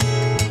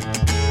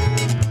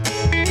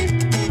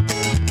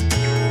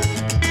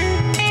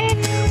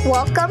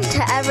Welcome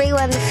to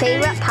everyone's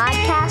favorite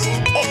podcast.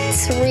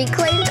 It's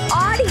Reclaimed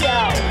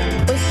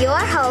Audio with your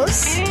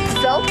hosts,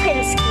 Phil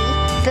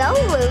Pinsky, Bill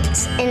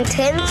Lutz, and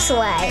Tim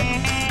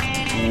Sway.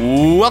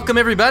 Welcome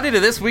everybody to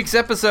this week's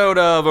episode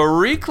of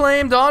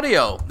Reclaimed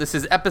Audio. This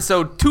is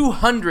episode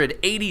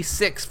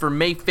 286 for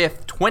May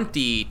 5th,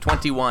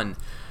 2021.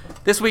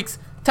 This week's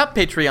top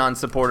Patreon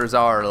supporters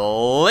are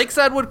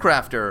Lakeside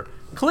Woodcrafter,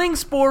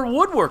 Klingspor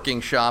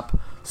Woodworking Shop,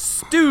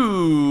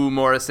 Stu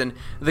Morrison,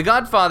 The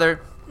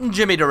Godfather,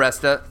 Jimmy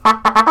DeResta,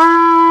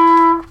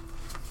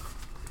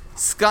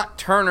 Scott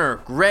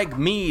Turner, Greg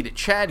Mead,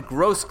 Chad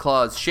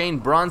Grossclaws, Shane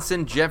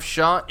Bronson, Jeff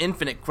Shaw,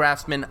 Infinite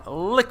Craftsman,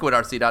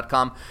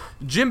 LiquidRC.com,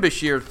 Jim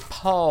Bashir,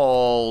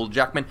 Paul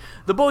Jackman,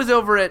 the boys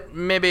over at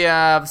Maybe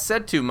I've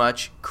Said Too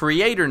Much,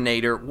 Creator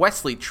Nader,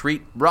 Wesley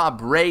Treat,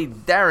 Rob Ray,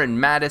 Darren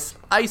Mattis,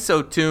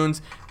 ISO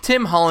Tunes,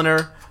 Tim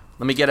Holliner.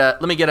 Let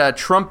me get a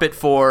trumpet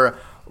for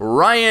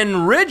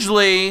Ryan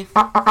Ridgely.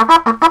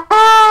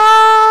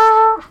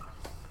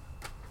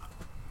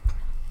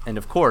 And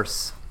of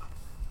course,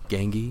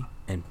 Gangy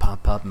and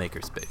Pop Pop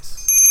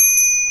Makerspace.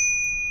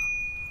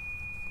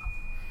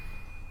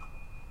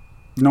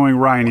 Knowing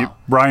Ryan,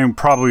 Ryan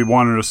probably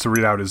wanted us to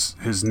read out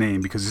his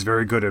name because he's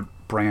very good at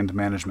brand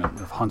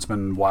management of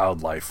Huntsman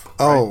Wildlife. Right?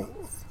 Oh,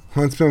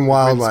 Huntsman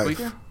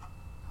Wildlife.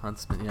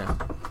 Huntsman, yeah.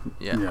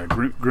 Yeah,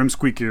 Grim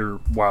Squeaker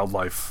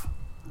Wildlife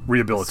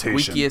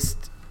Rehabilitation.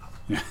 Squeakiest,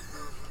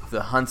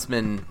 the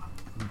Huntsman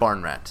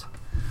Barn Rat.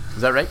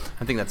 Is that right?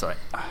 I think that's all right.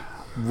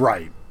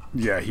 Right.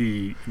 Yeah,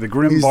 the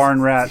Grim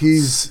Barn Rat.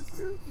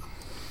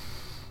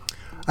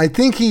 I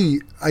think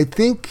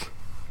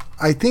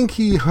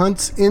he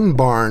hunts in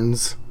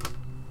barns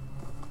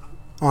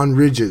on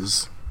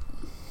ridges.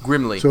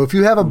 Grimly. So if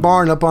you have a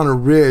barn up on a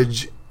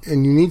ridge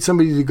and you need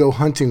somebody to go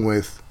hunting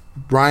with,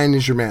 Brian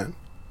is your man.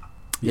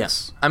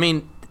 Yes. I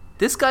mean,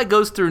 this guy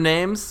goes through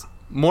names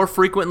more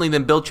frequently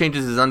than Bill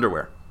changes his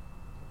underwear.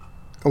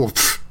 Oh,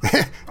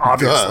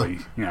 obviously.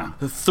 Yeah.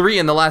 3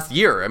 in the last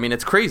year. I mean,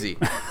 it's crazy.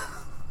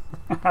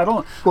 I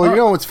don't. Well, you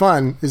know what's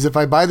fun is if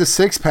I buy the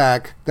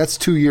 6-pack, that's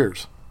 2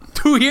 years.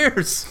 2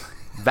 years.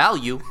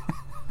 Value.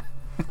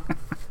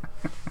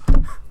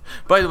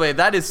 By the way,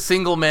 that is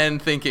single man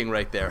thinking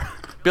right there.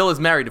 Bill is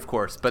married, of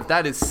course, but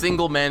that is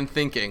single man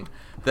thinking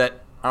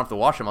that I don't have to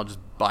wash them. I'll just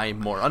buy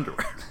more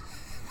underwear.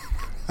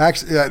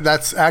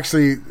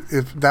 Actually,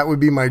 if that would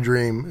be my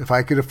dream, if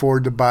I could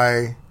afford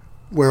to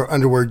wear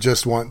underwear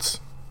just once.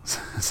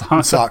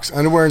 Socks.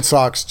 Underwear and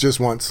socks just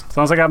once.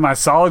 Sounds like I got my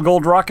solid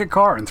gold rocket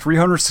car and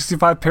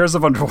 365 pairs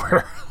of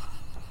underwear.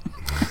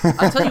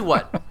 I'll tell you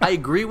what, I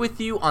agree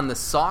with you on the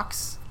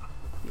socks.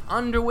 The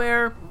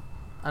underwear,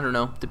 I don't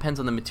know, depends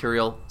on the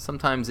material.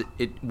 Sometimes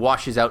it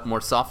washes out more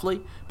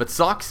softly, but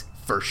socks,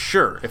 for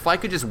sure. If I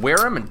could just wear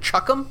them and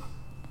chuck them.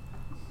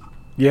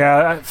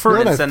 Yeah, and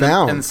send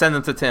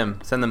them to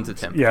Tim. Send them to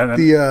Tim.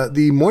 Yeah.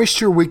 The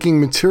moisture wicking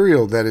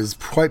material that is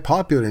quite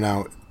popular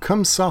now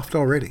comes soft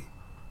already.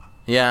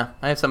 Yeah,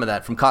 I have some of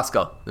that from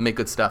Costco. They make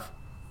good stuff.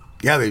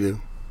 Yeah, they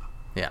do.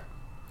 Yeah.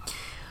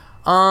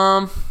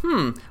 What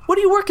are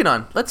you working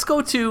on? Let's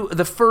go to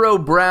the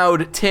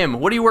furrow-browed Tim.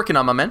 What are you working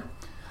on, my man?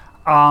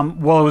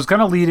 Well, it was going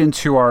to lead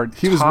into our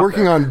He was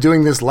working on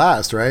doing this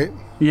last, right?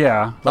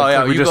 Yeah.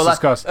 We just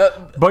discussed.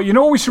 But you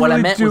know what we should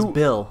really do? Was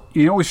Bill.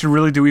 You know what we should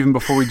really do even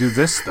before we do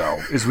this,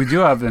 though, is we do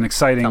have an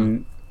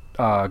exciting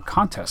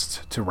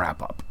contest to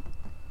wrap up.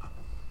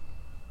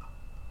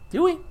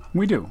 Do we?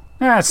 We do.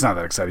 It's not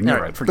that exciting. You're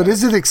right. But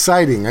is it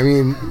exciting? I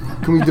mean,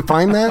 can we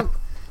define that?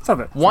 It's not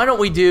that. Why don't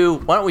we do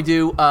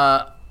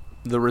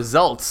the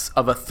results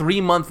of a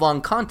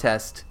 3-month-long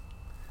contest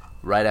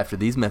right after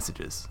these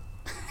messages?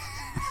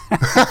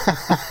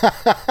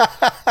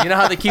 You know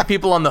how they keep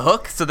people on the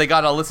hook, so they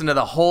got to listen to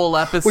the whole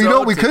episode. Well, you know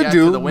what we could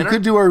do? We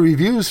could do our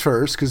reviews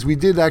first because we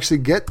did actually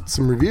get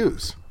some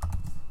reviews.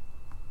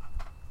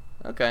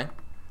 Okay.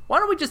 Why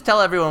don't we just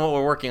tell everyone what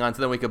we're working on,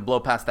 so then we could blow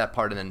past that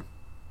part and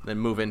then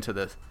move into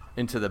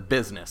the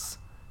business.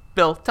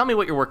 Bill, tell me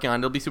what you're working on.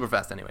 It'll be super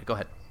fast anyway. Go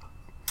ahead.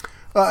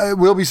 It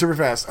will be super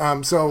fast.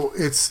 So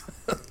it's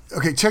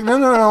okay. Check.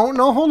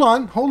 No. Hold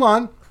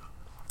on.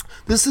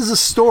 This is a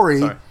story.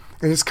 Sorry.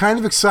 And it's kind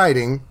of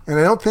exciting, and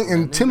I don't think,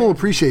 and Tim will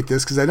appreciate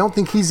this because I don't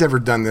think he's ever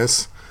done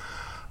this.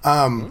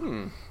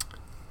 I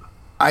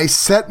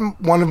set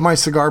one of my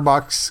cigar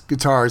box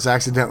guitars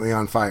accidentally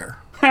on fire.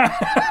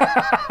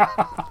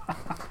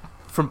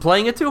 From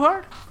playing it too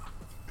hard?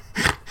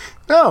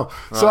 No.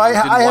 So I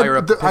made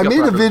a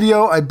properly.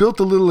 video. I built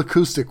a little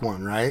acoustic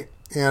one, right?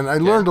 And I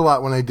learned a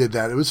lot when I did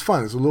that. It was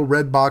fun. It was a little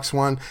red box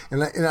one,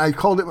 and I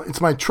called it.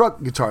 It's my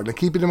truck guitar. And I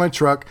keep it in my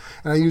truck,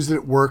 and I use it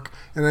at work.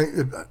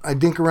 And I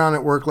dink around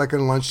at work like at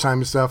lunchtime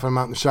and stuff. I'm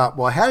out in the shop.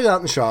 Well, I had it out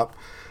in the shop,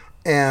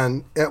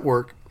 and at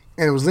work,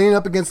 and it was leaning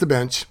up against the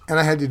bench, and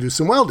I had to do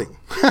some welding.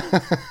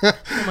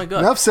 Oh my god!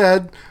 Enough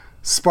said.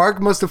 Spark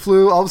must have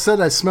flew. All of a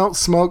sudden, I smelled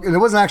smoke, and it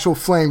wasn't actual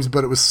flames,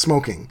 but it was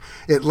smoking.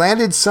 It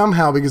landed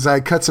somehow because I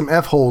cut some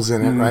F holes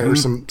in it, right, or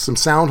some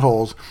sound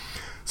holes.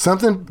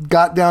 Something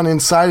got down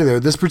inside of there.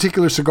 This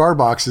particular cigar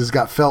box has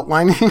got felt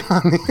lining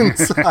on the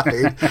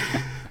inside.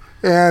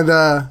 And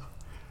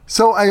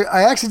So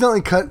I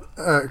accidentally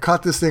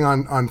caught this thing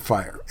on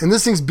fire, and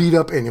this thing's beat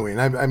up anyway. And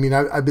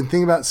I've been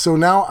thinking about. So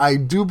now I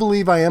do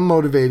believe I am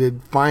motivated.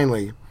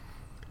 Finally,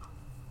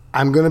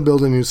 I'm going to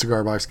build a new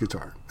cigar box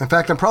guitar. In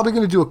fact, I'm probably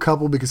going to do a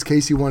couple because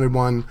Casey wanted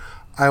one.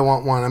 I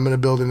want one. I'm going to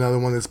build another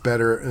one that's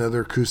better,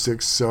 another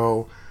acoustics.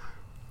 So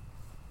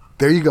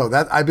there you go.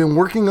 That I've been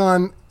working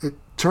on. It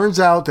turns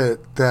out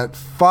that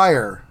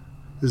fire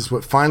is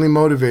what finally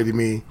motivated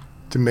me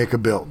to make a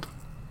build.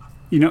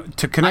 You know,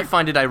 to I connect.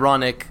 find it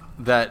ironic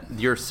that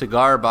your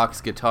cigar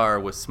box guitar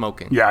was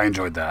smoking. Yeah, I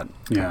enjoyed that.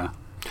 Yeah.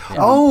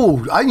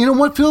 Oh, you know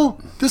what,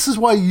 Phil? This is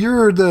why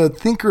you're the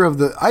thinker of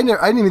the. I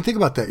didn't even think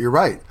about that. You're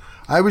right.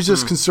 I was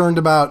just concerned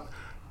about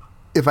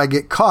if I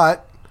get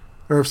caught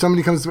or if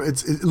somebody comes.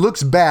 It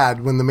looks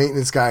bad when the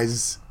maintenance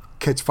guys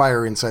catch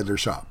fire inside their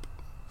shop.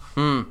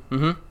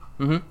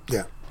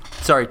 Yeah.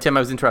 Sorry, Tim,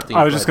 I was interrupting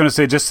you. I was just going to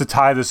say, just to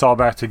tie this all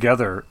back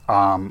together,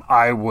 when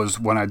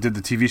I did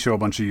the TV show a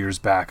bunch of years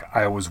back,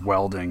 I was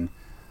welding.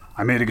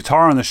 I made a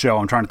guitar on the show.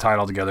 I'm trying to tie it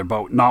all together,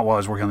 but not while I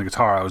was working on the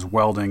guitar. I was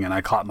welding, and I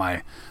caught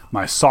my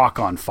sock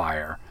on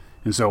fire.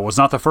 And so it was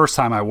not the first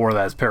time I wore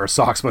that pair of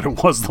socks, but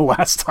it was the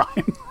last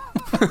time.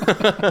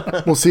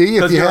 Well, see,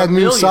 if you you're had a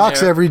new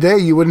socks millionaire. every day,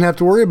 you wouldn't have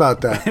to worry about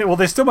that. Well,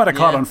 they still might have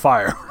caught Yeah. on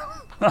fire.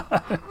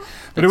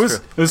 But it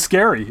was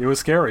scary. It was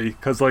scary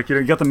because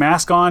you got the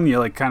mask on, you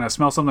like kind of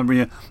smell something,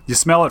 but you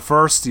smell it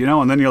first,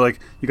 and then you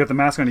got the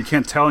mask on, you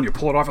can't tell, and you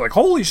pull it off, you're like,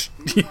 holy sh!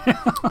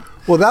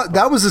 Well,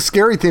 that was a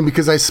scary thing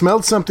because I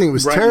smelled something. It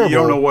was Right, terrible. you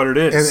don't know what it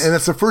is. and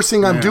that's the first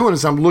thing I'm doing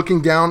is I'm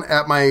looking down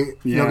at my,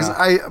 because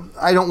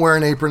I don't wear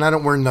an apron, I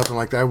don't wear nothing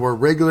like that. I wear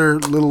regular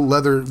little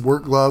leather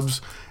work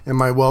gloves and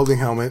my welding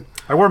helmet.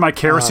 I wear my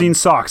kerosene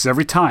socks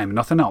every time,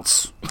 nothing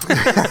else.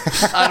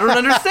 I don't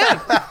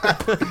understand.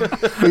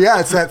 But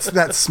yeah, it's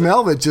that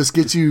smell that just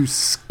gets you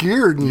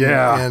scared.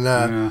 And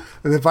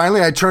then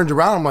finally I turned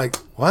around. I'm like,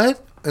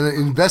 what? And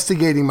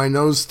investigating, my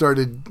nose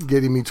started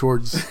getting me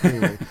towards.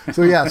 Anyway,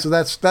 so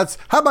that's.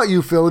 How about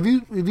you, Phil? Have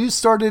you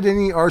started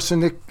any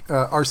arson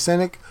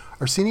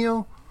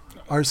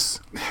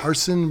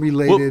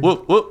related?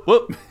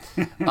 Whoop.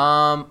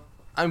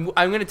 I'm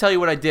going to tell you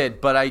what I did,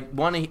 but I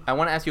want to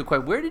ask you a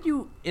question. Where did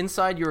you,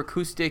 inside your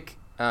acoustic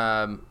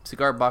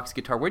cigar box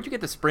guitar, where'd you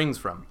get the springs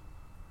from?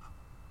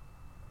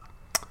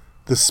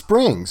 The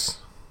springs.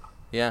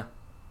 Yeah.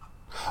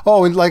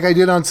 Oh, and like I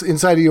did on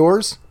inside of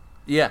yours.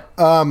 Yeah.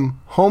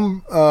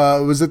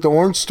 Was at the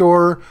Orange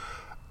Store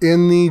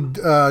in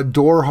the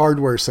door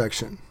hardware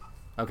section.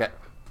 Okay,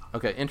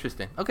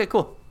 interesting. Okay,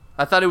 cool.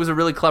 I thought it was a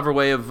really clever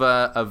way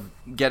of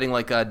getting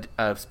like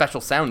a special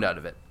sound out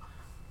of it.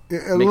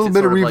 A little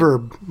bit of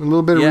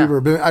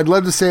reverb. And I'd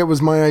love to say it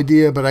was my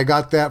idea, but I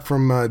got that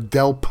from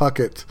Del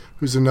Puckett,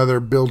 who's another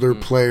builder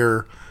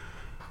player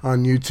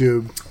on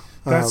YouTube.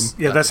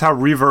 That's how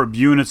reverb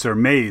units are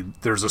made.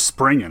 There's a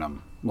spring in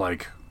them.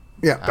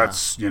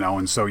 That's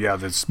and so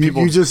that's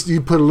people.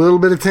 You put a little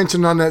bit of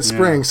tension on that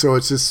spring, so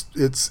it's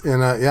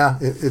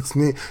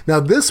neat. Now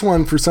this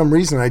one, for some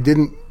reason, I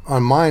didn't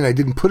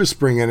put a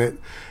spring in it,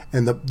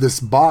 and this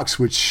box,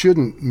 which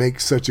shouldn't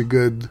make such a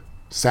good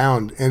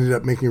sound, ended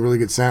up making a really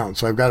good sound.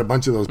 So I've got a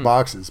bunch of those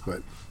boxes,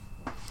 but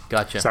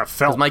gotcha. It's that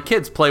felt. 'Cause my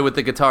kids play with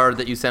the guitar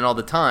that you send all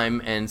the time,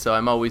 and so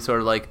I'm always sort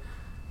of like,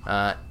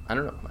 I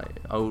don't know,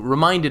 I'm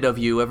reminded of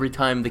you every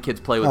time the kids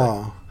play with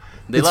it.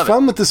 They it's love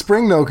fun it. with the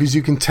spring though, because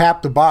you can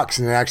tap the box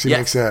and it actually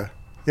makes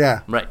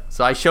Right.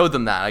 So I showed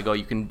them that. I go,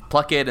 you can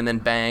pluck it and then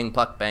bang,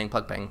 pluck, bang,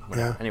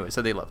 whatever. Yeah. Anyway,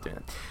 so they love doing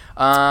it.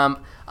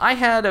 I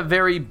had a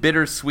very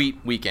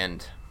bittersweet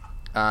weekend.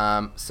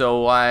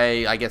 So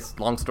I guess,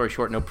 long story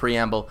short, no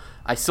preamble,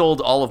 I sold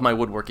all of my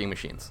woodworking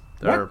machines.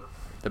 They're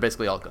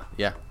basically all gone.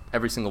 Yeah,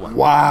 every single one.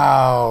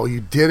 Wow,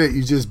 you did it.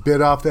 You just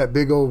bit off that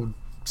big old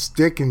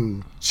stick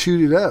and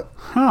chewed it up.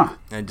 Huh.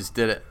 I just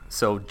did it.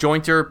 So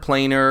jointer,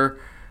 planer,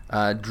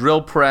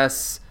 drill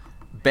press,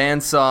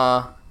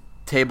 bandsaw,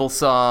 table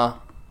saw,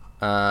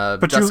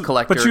 dust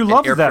collector, but you and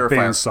loved air that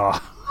purifier.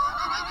 bandsaw.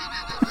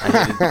 I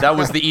hated it. That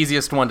was the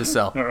easiest one to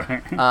sell. All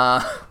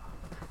right.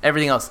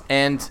 Everything else,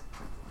 and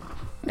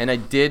I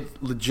did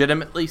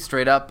legitimately,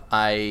 straight up,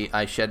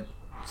 I shed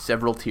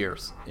several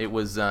tears. It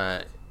was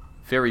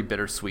very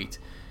bittersweet,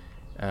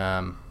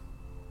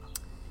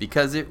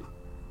 because it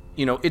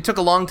took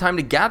a long time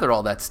to gather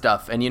all that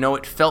stuff, and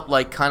it felt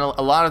like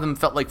a lot of them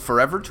felt like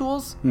forever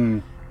tools,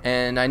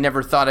 and I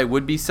never thought I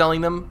would be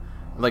selling them.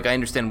 Like, I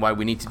understand why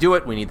we need to do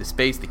it. We need the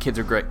space. The kids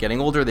are getting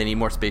older. They need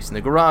more space in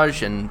the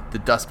garage, and the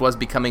dust was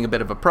becoming a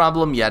bit of a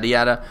problem, yada,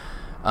 yada.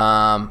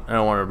 I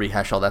don't want to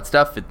rehash all that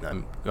stuff.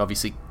 I'm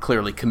obviously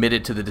clearly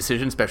committed to the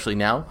decision, especially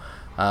now.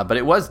 But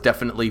it was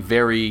definitely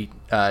very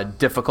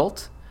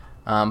difficult.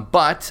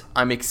 But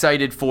I'm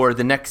excited for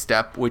the next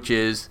step, which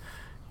is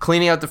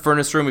cleaning out the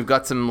furnace room. We've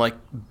got some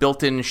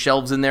built-in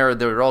shelves in there.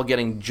 They're all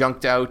getting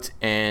junked out,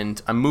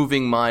 and I'm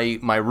moving my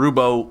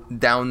Rubo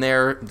down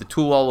there. The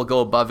tool wall will go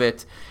above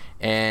it.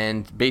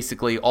 And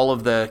basically all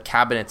of the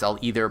cabinets I'll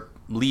either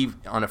leave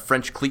on a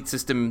French cleat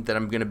system that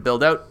I'm going to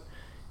build out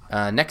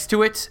next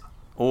to it,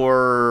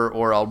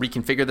 or I'll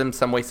reconfigure them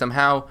some way,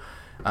 somehow.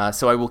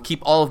 So I will keep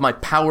all of my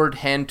powered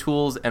hand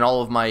tools and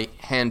all of my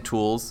hand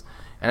tools.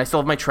 And I still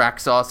have my track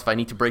saw, so if I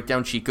need to break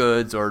down cheat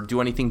goods or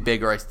do anything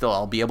bigger,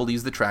 I'll be able to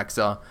use the track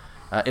saw.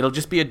 It'll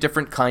just be a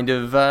different kind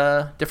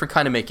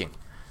of making,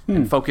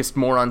 and focused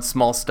more on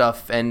small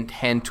stuff and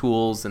hand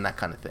tools and that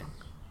kind of thing.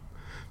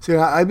 So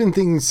I've been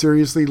thinking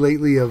seriously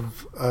lately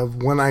of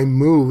when I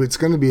move, it's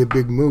going to be a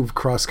big move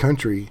cross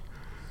country,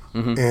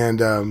 and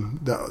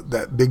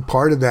that big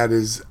part of that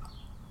is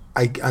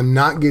I'm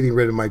not getting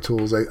rid of my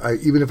tools. I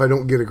even if I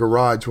don't get a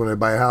garage when I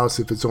buy a house,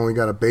 if it's only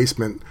got a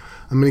basement,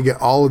 I'm going to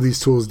get all of these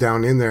tools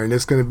down in there, and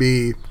it's going to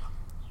be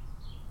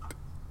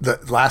the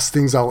last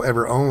things I'll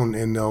ever own,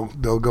 and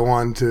they'll go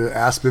on to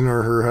Aspen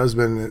or her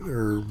husband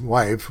or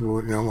wife, I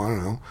don't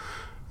know,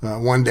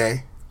 one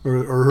day,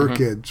 or her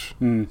kids.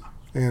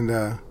 And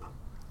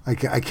I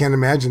can't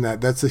imagine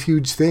that. That's a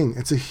huge thing.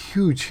 It's a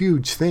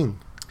huge thing.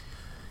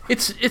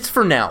 It's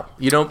for now.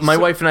 My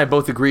wife and I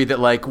both agree that,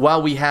 like,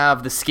 while we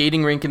have the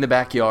skating rink in the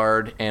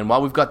backyard and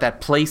while we've got that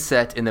play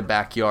set in the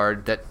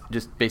backyard that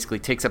just basically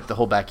takes up the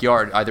whole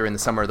backyard, either in the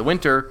summer or the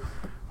winter,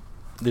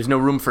 there's no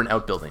room for an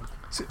outbuilding.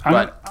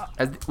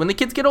 But when the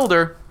kids get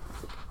older,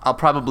 I'll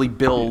probably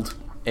build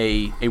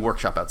a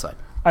workshop outside.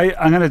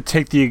 I'm going to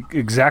take the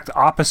exact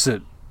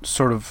opposite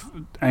sort of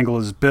angle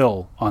as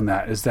Bill on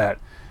that, is that,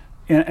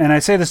 and I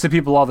say this to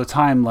people all the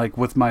time, like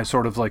with my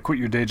sort of like quit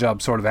your day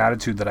job sort of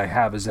attitude that I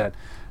have, is that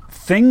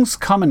things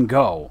come and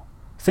go.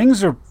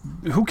 Things are,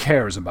 who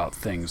cares about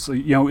things?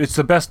 It's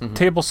the best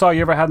table saw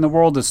you ever had in the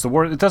world. It's the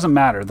worst. It doesn't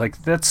matter. Like,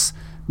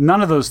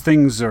 none of those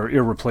things are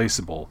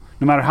irreplaceable,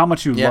 no matter how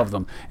much you love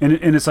them. And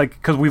it's like,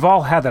 because we've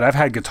all had that. I've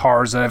had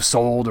guitars that I've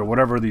sold or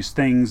whatever, these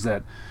things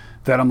that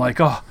I'm like,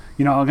 I'm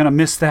going to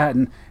miss that.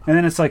 And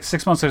then it's like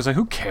 6 months later, it's like,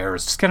 who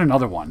cares? Just get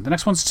another one. The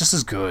next one's just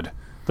as good.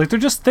 Like, they're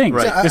just things.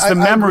 Right. It's the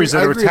memories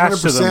that are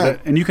attached to them.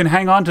 And you can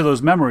hang on to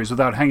those memories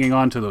without hanging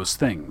on to those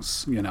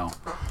things,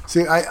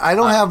 See, I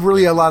don't have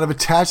really a lot of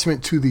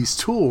attachment to these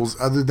tools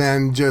other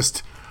than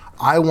just,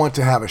 I want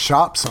to have a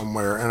shop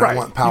somewhere, and I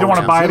want power you don't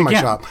want to buy it in my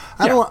again. shop.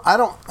 I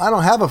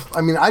don't have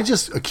I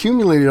just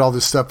accumulated all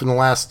this stuff in the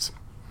last,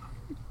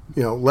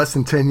 less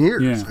than 10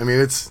 years. Yeah. I mean,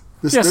 it's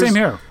this. Yeah, same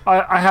here.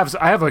 I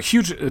have a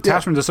huge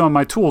attachment to some of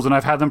my tools, and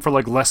I've had them for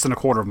like less than a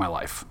quarter of my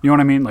life. You know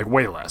what I mean? Like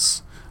way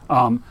less.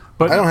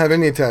 But I don't have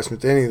any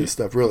attachment to any of this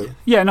stuff, really.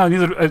 Yeah, no,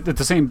 neither. At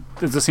the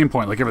same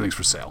point, like everything's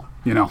for sale,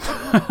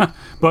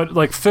 But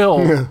like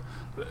Phil,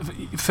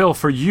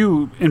 for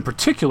you in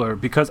particular,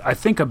 because I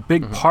think a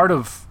big part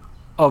of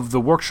the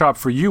workshop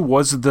for you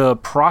was the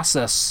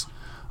process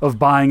of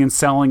buying and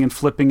selling and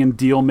flipping and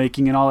deal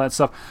making and all that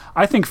stuff.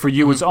 I think for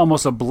you it's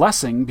almost a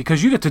blessing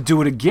because you get to do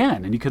it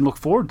again and you can look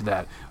forward to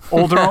that.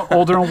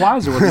 Older and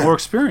wiser with more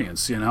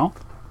experience,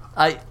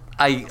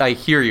 I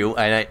hear you,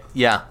 and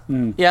yeah.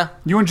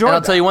 You enjoy it.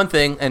 I'll tell you one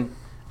thing, and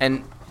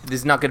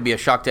this is not going to be a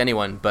shock to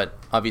anyone, but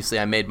obviously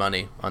I made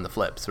money on the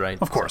flips,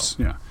 right? Of course,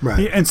 yeah.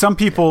 Right. And some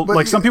people,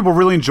 some people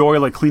really enjoy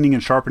like cleaning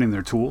and sharpening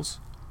their tools.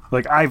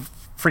 Like I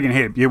freaking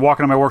hate it. You walk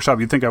into my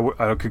workshop, you'd think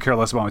I could care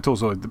less about my tools.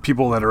 So like, the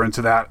people that are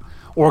into that,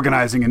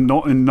 organizing and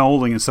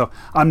knolling and stuff,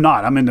 I'm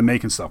not. I'm into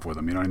making stuff with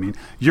them. You know what I mean?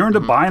 You're into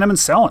buying them and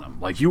selling them.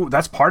 Like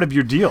that's part of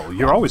your deal.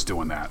 You're always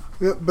doing that.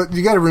 Yeah, but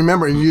you got to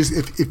remember,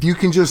 if you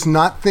can just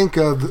not think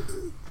of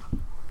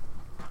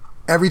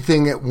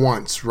everything at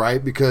once,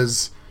 right?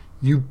 Because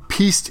you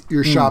pieced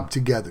your shop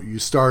together. You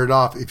started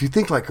off. If you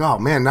think like, oh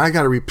man, now I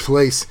got to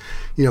replace,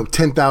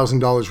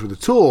 $10,000 worth of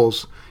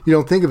tools. You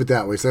don't think of it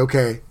that way. Say,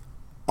 okay,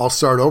 I'll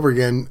start over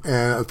again,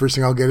 and the first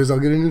thing I'll get a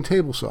new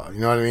table saw. You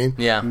know what I mean?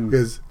 Yeah.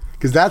 Because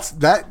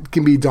that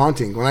can be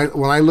daunting.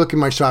 When I look in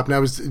my shop, and I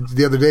was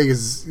the other day,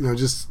 is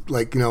just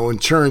like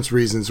insurance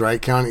reasons,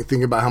 right?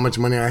 Thinking about how much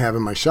money I have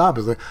in my shop,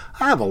 is like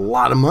I have a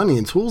lot of money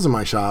and tools in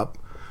my shop.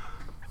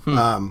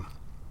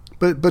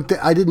 But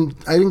I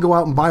didn't go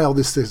out and buy all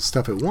this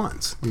stuff at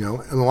once, and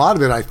a lot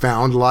of it I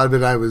found, a lot of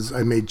it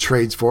I made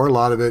trades for, a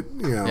lot of it,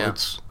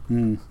 it's.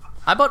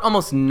 I bought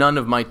almost none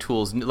of my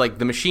tools, like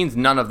the machines.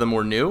 None of them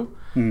were new,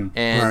 and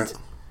right.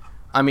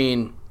 I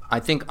mean, I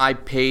think I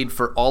paid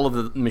for all of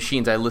the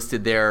machines I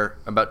listed there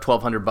about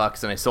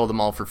 $1,200, and I sold them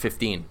all for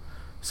 $15.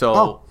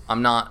 So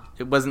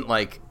it wasn't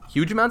like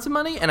huge amounts of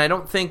money, and I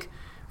don't think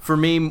for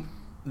me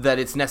that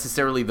it's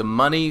necessarily the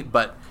money,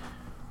 but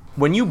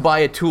when you buy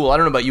a tool, I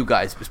don't know about you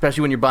guys,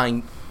 especially when you're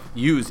buying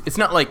used, it's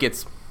not like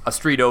it's a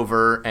street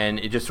over and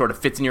it just sort of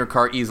fits in your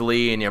car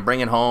easily and you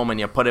bring it home and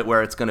you put it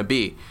where it's going to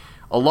be.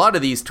 A lot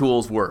of these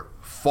tools were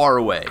far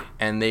away,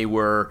 and they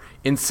were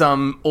in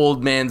some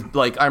old man's,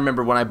 like I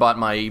remember when I bought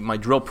my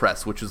drill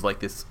press, which was like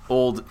this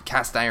old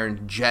cast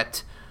iron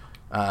jet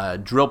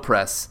drill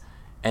press,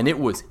 and it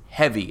was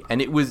heavy,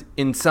 and it was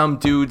in some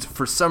dude's,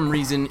 for some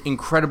reason,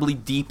 incredibly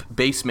deep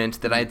basement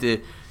that I had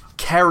to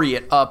carry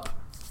it up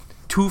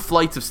 2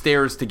 flights of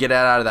stairs to get it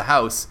out of the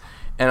house,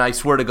 and I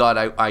swear to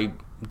God I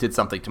did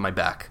something to my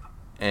back,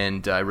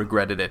 and I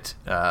regretted it,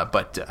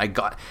 but I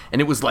got,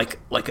 and it was like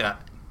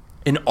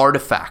an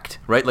artifact,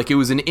 right? Like it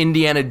was an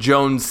Indiana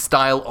Jones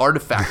style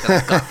artifact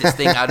that I got this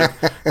thing out of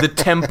the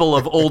temple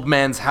of old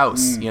man's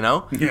house,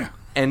 Yeah.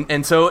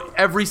 And so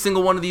every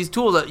single one of these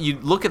tools, you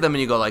look at them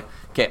and you go like,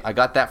 okay, I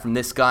got that from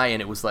this guy,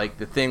 and it was like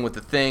the thing with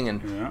the thing,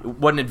 and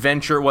what an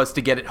adventure it was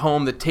to get it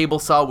home. The table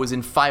saw was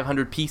in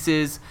 500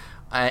 pieces,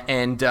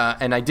 and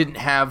I didn't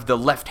have the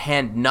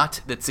left-hand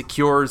nut that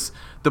secures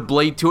the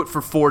blade to it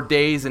for 4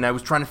 days, and I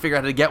was trying to figure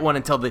out how to get one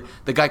until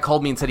the guy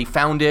called me and said he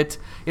found it.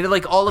 You know,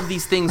 like all of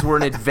these things were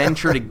an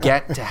adventure to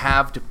get, to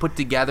have, to put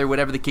together,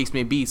 whatever the case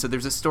may be. So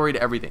there's a story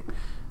to everything.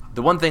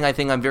 The one thing I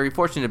think I'm very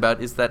fortunate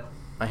about is that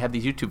I have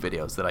these YouTube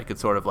videos that I could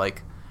sort of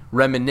like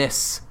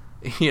reminisce,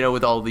 you know,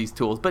 with all of these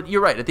tools. But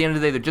you're right. At the end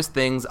of the day, they're just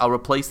things. I'll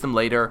replace them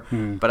later.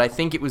 But I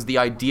think it was the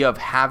idea of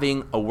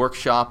having a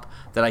workshop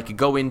that I could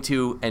go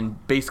into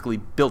and basically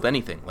build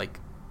anything. Like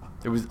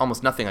there was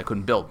almost nothing I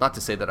couldn't build. Not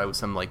to say that I was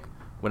some like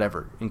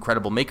whatever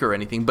incredible maker or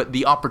anything, but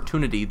the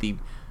opportunity, the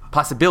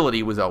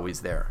possibility was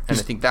always there. And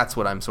I think that's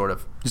what I'm sort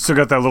of You still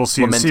got that little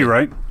CNC, lamenting.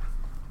 right?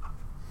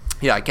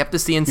 Yeah, I kept the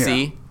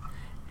CNC.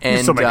 Yeah. You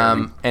still make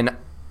everything. And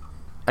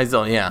I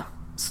still,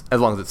 as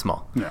long as it's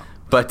small. Yeah.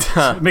 But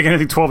Make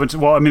anything 12 inches.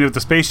 Well, I mean, with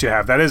the space you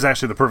have, that is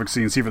actually the perfect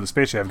CNC for the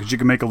space you have, because you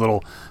can make a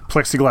little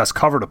plexiglass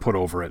cover to put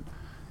over it,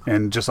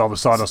 and just all the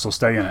sawdust will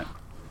stay in it.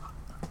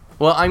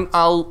 well,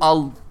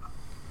 I'll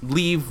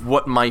leave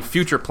what my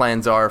future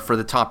plans are for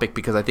the topic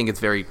because I think it's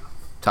very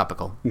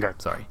topical. Okay.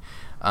 Sorry.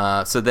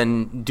 So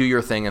then do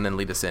your thing and then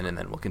lead us in, and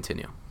then we'll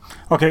continue.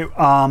 Okay.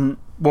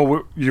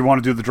 Well, you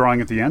want to do the drawing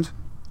at the end?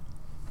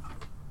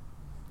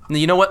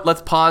 You know what?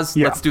 Let's pause.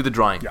 Yeah. Let's do the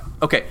drawing. Yeah.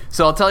 Okay,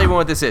 so I'll tell everyone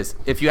what this is.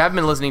 If you haven't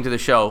been listening to the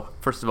show,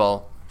 first of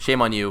all,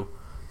 shame on you.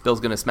 Bill's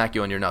going to smack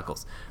you on your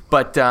knuckles.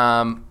 But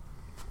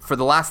for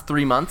the last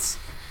 3 months,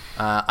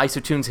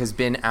 Isotunes has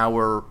been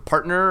our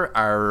partner,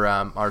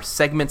 our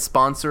segment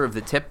sponsor of the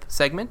tip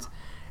segment.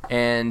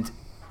 And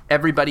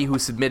everybody who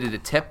submitted a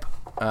tip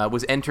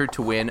was entered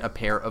to win a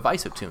pair of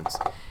Isotunes.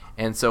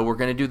 And so we're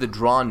going to do the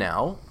draw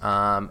now,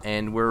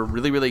 and we're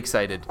really, really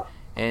excited.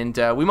 And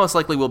we most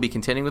likely will be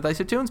continuing with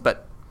Isotunes,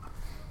 but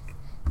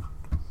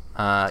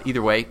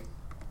either way,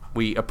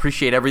 we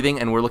appreciate everything,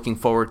 and we're looking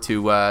forward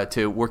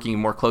to working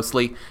more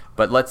closely.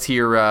 But let's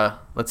hear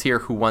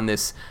who won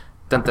this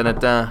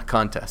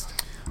contest.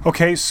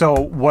 Okay, so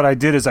what I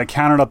did is I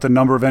counted up the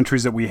number of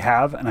entries that we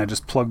have, and I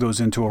just plugged those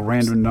into a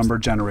random number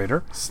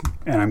generator,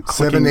 and I'm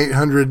clicking.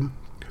 700-800.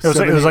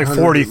 It was like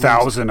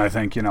 40,000, I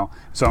think, you know.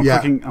 So I'm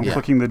clicking. I'm Yeah.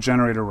 clicking the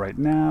generator right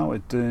now.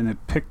 It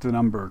picked the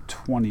number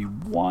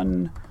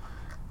 21,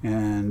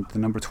 and the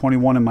number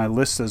 21 in my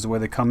list, as the way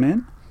they come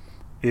in,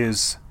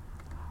 is.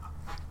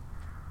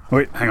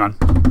 Wait, hang on.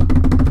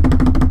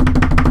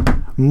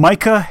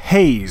 Micah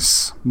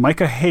Hayes.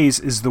 Micah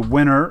Hayes is the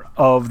winner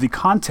of the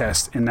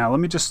contest. And now let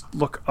me just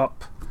look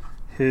up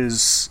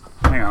his.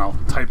 Hang on, I'll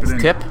type it in.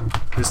 Tip?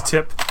 His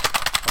tip.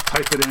 I'll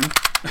type it in.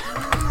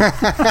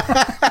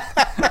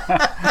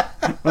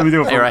 Let me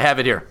do it for Here, I have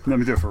it here. Let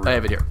me do it for real. I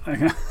have it here.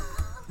 Okay.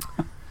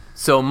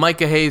 So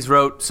Micah Hayes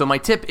wrote, so my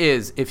tip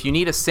is, if you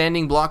need a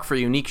sanding block for a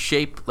unique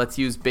shape, let's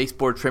use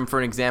baseboard trim for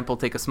an example.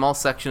 Take a small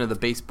section of the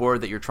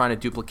baseboard that you're trying to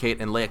duplicate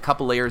and lay a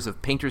couple layers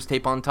of painter's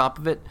tape on top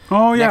of it.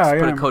 Oh, yeah, Next,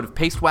 put yeah. a coat of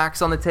paste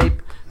wax on the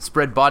tape.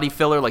 Spread body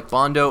filler like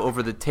Bondo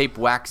over the tape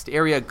waxed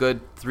area, good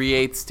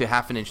 3/8 to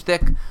half an inch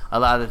thick.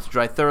 Allow that to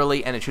dry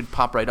thoroughly, and it should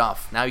pop right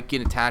off. Now you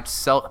can attach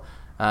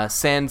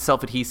sand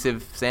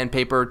self-adhesive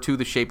sandpaper to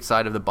the shaped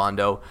side of the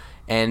Bondo,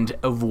 and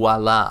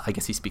voila. I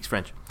guess he speaks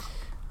French.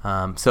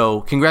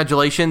 So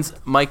congratulations,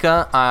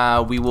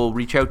 Micah. We will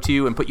reach out to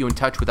you and put you in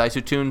touch with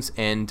Isotunes,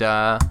 and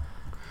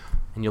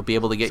you'll be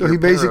able to get So your he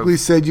basically pair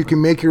said you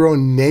can make your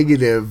own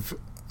negative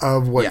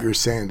of what Yeah. you're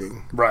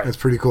sanding. Right. That's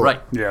pretty cool. of,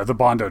 right. Yeah, the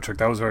Bondo trick.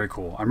 That was very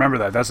cool. I remember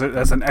that. That's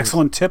an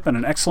excellent tip and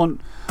an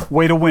excellent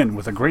way to win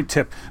with a great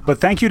tip. But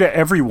thank you to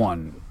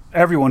everyone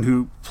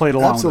who played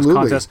along with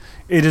Absolutely. this contest.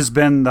 It has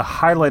been the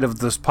highlight of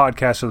this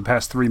podcast for the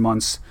past 3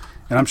 months,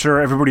 and I'm sure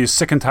everybody is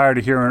sick and tired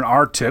of hearing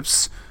our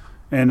tips.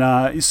 And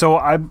so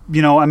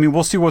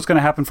we'll see what's going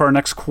to happen for our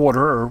next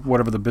quarter, or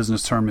whatever the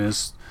business term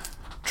is,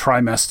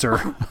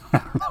 trimester.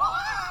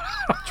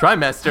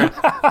 Trimester,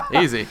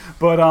 easy.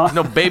 But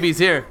No babies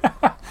here.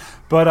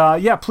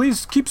 yeah,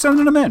 please keep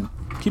sending them in.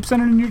 Keep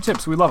sending in your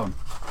tips. We love them.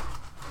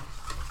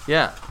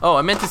 Yeah. Oh,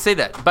 I meant to say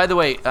that. By the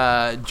way,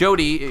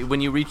 Jody,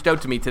 when you reached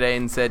out to me today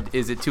and said,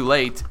 "Is it too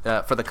late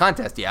for the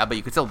contest?" Yeah, but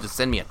you could still just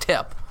send me a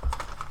tip.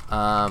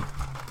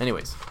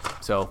 Anyways,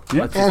 so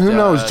Yeah. let's And just, who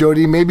knows,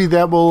 Jody? Maybe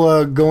that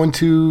will go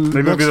into Maybe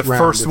it'll be the next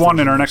round first if one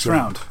in it our works next out.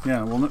 round.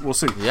 Yeah, we'll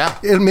see. Yeah.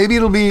 Maybe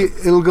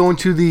it'll go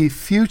into the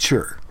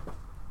future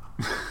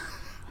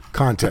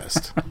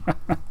contest.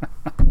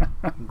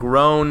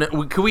 Groan.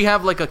 Could we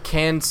have like a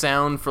canned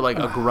sound for like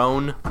a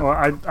groan, Well,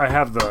 I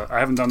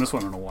haven't done this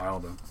one in a while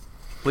though.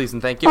 please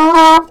and thank you?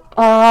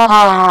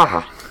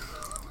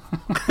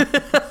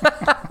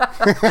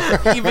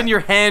 Even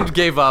your hand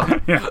gave up.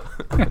 Yeah.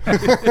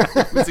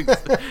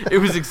 It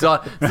was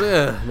exhausting.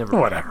 Never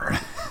mind. Whatever.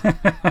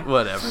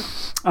 Whatever.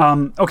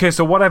 Okay,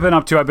 so what I've been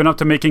up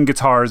to making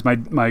guitars, my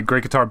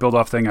great guitar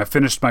build-off thing. I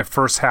finished my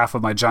first half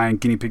of my giant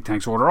guinea pig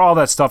tanks order, all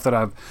that stuff that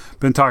I've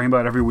been talking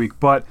about every week.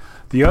 But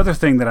the other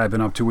thing that I've been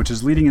up to, which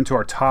is leading into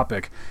our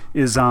topic,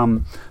 is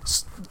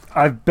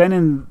I've been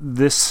in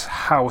this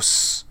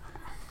house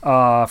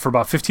for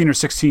about 15 or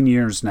 16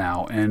 years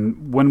now,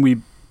 and when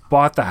we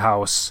bought the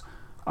house,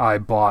 I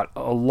bought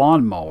a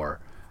lawnmower,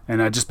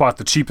 and I just bought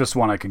the cheapest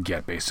one I could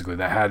get. Basically,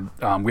 that had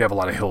we have a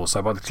lot of hills, so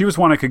I bought the cheapest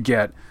one I could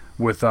get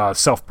with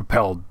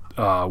self-propelled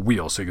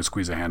wheels, so you can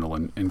squeeze a handle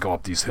and go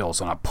up these hills,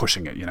 so not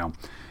pushing it,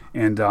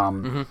 And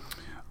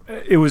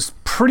it was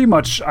pretty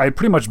much I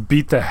pretty much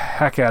beat the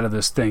heck out of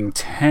this thing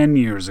 10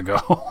 years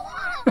ago.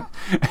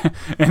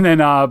 And then,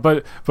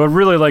 but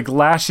really, like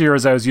last year,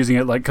 as I was using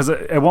it, like because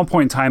at one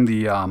point in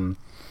time,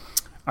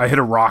 I hit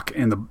a rock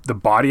and the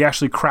body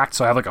actually cracked,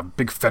 so I have like a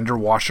big fender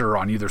washer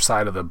on either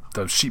side of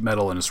the sheet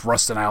metal, and it's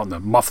rusting out, and the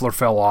muffler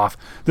fell off.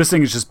 This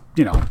thing is just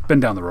been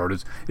down the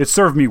road. It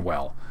served me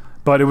well,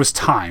 but it was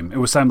time. It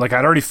was time. Like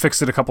I'd already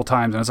fixed it a couple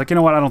times, and I was like, you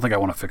know what? I don't think I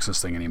want to fix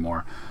this thing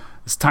anymore.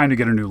 It's time to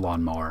get a new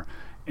lawnmower,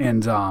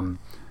 and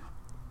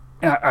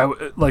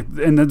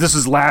and this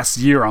is last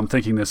year I'm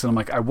thinking this, and I'm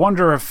like, I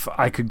wonder if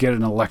I could get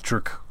an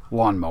electric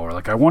lawnmower.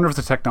 Like I wonder if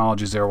the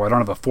technology's there where I don't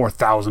have a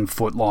 4,000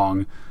 foot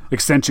long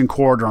extension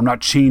cord, or I'm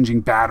not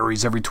changing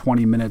batteries every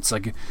 20 minutes.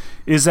 Like,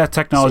 is that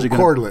technology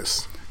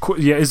cordless?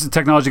 Is the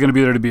technology going to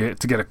be there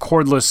to get a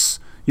cordless,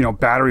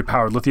 battery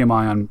powered, lithium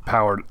ion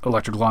powered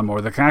electric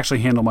lawnmower that can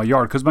actually handle my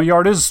yard? Because my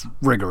yard is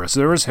rigorous.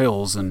 There is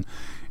hills and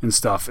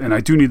stuff, and I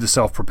do need the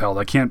self propelled.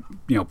 I can't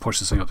push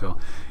this thing uphill.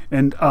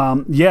 And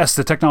yes,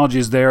 the technology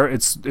is there.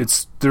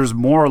 There's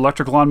more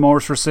electric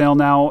lawnmowers for sale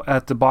now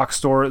at the box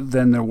store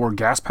than there were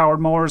gas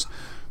powered mowers.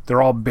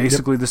 They're all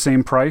basically the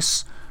same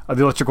price.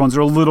 The electric ones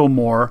are a little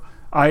more.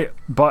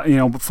 But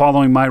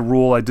following my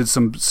rule, I did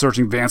some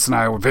searching. Vance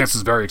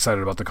is very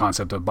excited about the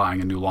concept of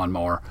buying a new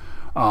lawnmower.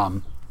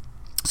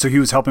 So he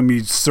was helping me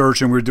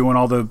search, and we were doing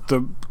all the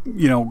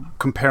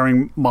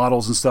comparing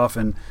models and stuff.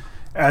 And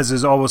as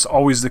is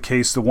always the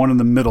case, the one in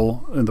the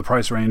middle in the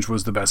price range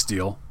was the best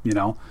deal.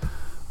 So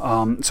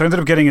I ended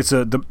up getting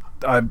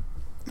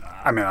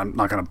I'm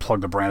not going to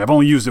plug the brand. I've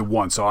only used it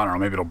once, so I don't know.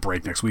 Maybe it'll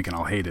break next week and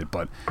I'll hate it.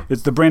 But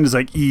the brand is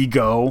like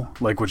Ego,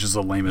 which is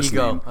the lamest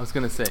name. I was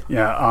going to say.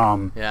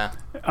 Yeah. Yeah.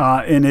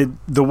 And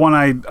the one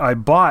I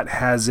bought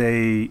has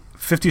a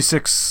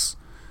 56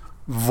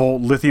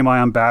 volt lithium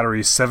ion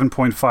battery,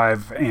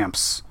 7.5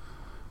 amps.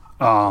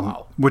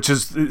 Wow. Which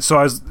is, so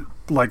I was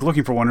like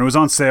looking for one. It was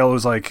on sale. It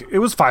was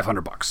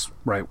 $500,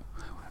 right?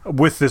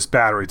 With this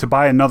battery. To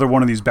buy another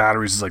one of these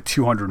batteries is like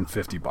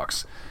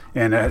 $250.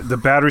 And the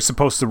battery's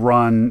supposed to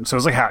run, so it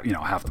was like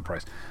half the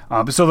price.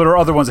 But so there are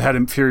other ones that had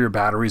inferior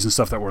batteries and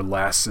stuff that were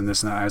less and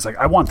this and that. I was like,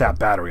 I want that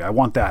battery. I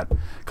want that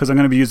because I'm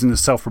going to be using the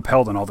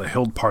self-propelled in all the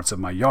hilled parts of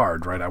my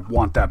yard, right? I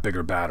want that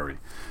bigger battery.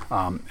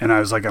 And I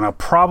was like, and I'll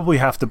probably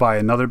have to buy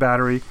another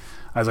battery.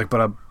 I was like,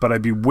 but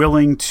I'd be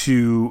willing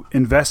to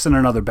invest in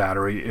another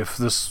battery if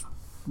this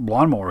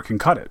lawnmower can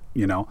cut it,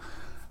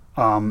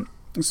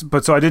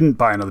 But so I didn't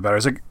buy another battery. I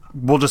was like,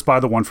 we'll just buy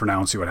the one for now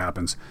and see what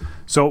happens.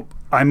 So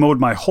I mowed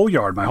my whole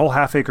yard, my whole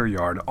half-acre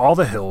yard, all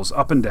the hills,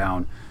 up and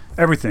down,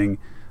 everything,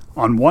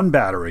 on one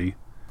battery.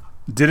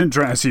 Didn't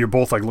drain. I see you're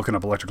both like looking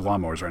up electric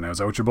lawnmowers right now. Is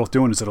that what you're both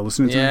doing instead of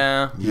listening to me?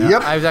 Yeah.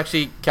 Yep. I was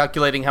actually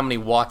calculating how many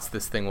watts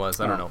this thing was.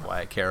 I don't know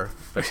why I care.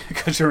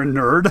 Because you're a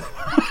nerd.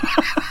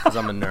 Because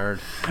I'm a nerd.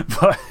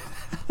 But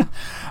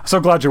so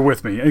glad you're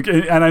with me.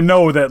 And I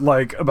know that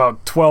like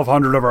about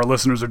 1,200 of our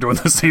listeners are doing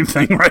the same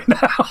thing right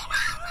now.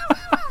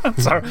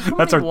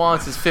 That's our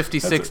watts is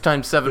 56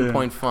 times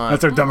 7.5.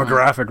 That's our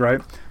demographic, right?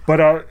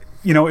 But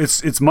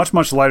it's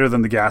much lighter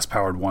than the gas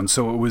powered one,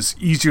 so it was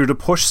easier to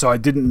push. So I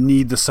didn't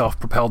need the self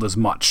propelled as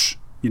much.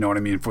 You know what I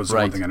mean? Was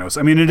one thing I noticed.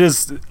 I mean,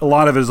 a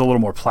lot of it is a little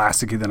more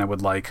plasticky than I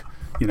would like.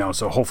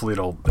 So hopefully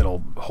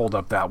it'll hold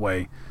up that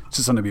way. It's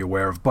just something to be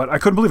aware of. But I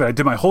couldn't believe it. I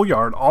did my whole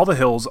yard, all the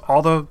hills,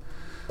 all the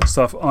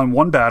stuff on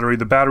one battery.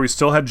 The battery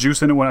still had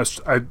juice in it. When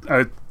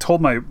I told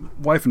my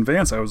wife and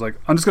Vance, I was like,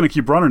 I'm just going to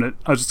keep running it.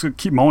 I was just going to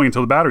keep mowing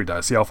until the battery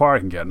dies, see how far I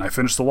can get. And I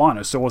finished the lawn.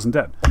 It still wasn't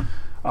dead.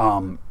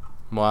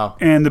 Wow.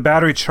 And the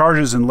battery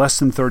charges in less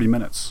than 30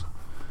 minutes.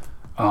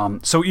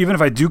 So even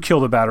if I do kill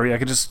the battery, I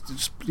could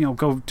just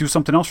go do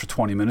something else for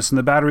 20 minutes and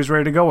the battery's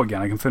ready to go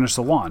again. I can finish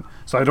the lawn.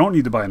 So I don't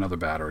need to buy another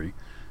battery.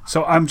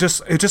 So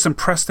it just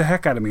impressed the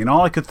heck out of me. And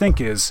all I could think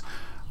is,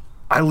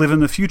 I live in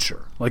the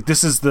future. Like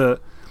this is the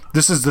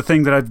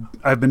thing that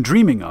I've been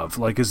dreaming of.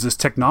 Like, is this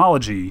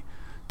technology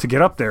to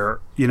get up there,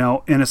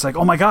 and it's like,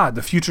 oh my God,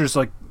 the future is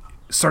like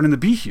starting to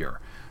be here.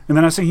 And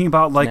then I was thinking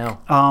about like,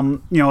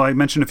 I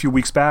mentioned a few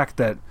weeks back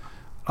that,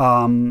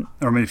 or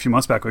maybe a few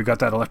months back, we got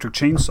that electric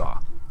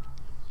chainsaw.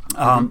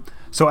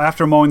 So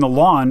after mowing the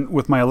lawn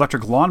with my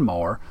electric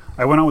lawnmower,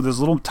 I went out with this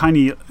little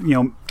tiny,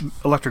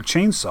 electric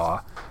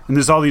chainsaw. And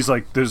there's all these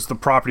there's the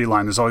property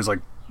line. There's always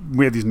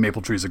we have these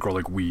maple trees that grow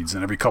like weeds,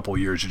 and every couple of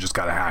years you just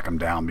got to hack them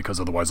down because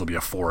otherwise there'll be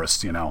a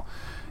forest, And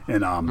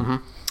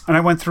and I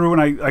went through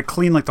and I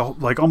cleaned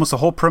almost the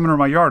whole perimeter of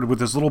my yard with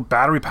this little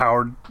battery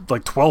powered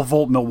 12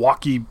 volt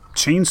Milwaukee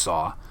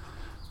chainsaw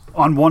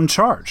on one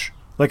charge.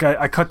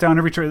 I cut down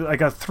every tree. I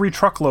got 3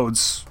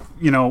 truckloads,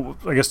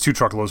 I guess 2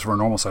 truckloads for a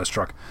normal size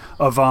truck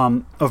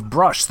of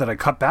brush that I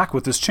cut back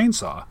with this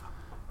chainsaw.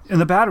 in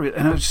the battery,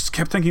 and I just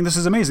kept thinking, this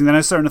is amazing. Then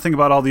I started to think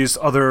about all these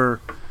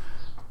other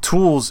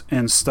tools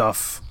and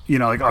stuff. You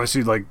know, like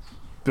obviously, like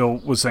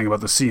Bill was saying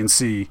about the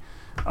CNC.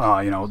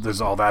 You know,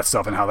 there's all that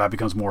stuff and how that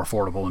becomes more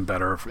affordable and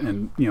better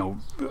and, you know,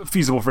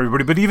 feasible for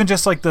everybody. But even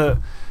just like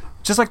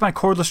my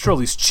cordless drill,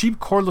 these cheap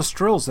cordless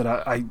drills that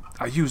I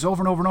use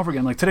over and over and over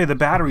again. Like today, the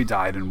battery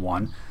died in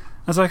one.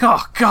 I was like,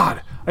 oh,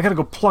 God, I got to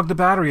go plug the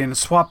battery in and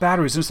swap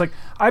batteries. And it's like,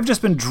 I've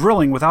just been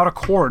drilling without a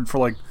cord for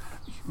like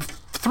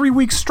 3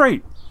 weeks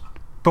straight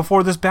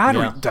before this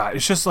battery died.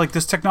 It's just like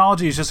this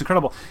technology is just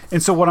incredible.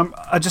 And so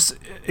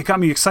it got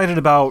me excited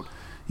about,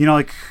 you know,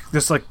 like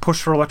this like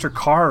push for electric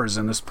cars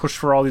and this push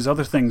for all these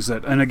other things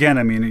that, and again,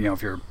 I mean, you know,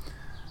 if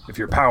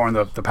you're powering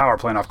the power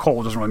plant off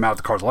coal, it doesn't really matter if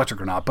the car's electric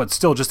or not, but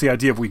still just the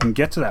idea of we can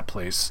get to that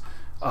place,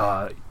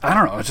 I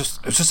don't know, it's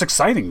just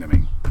exciting to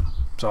me.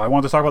 So I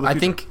wanted to talk about the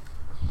future.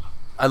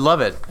 I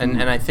love it,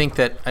 and I think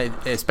that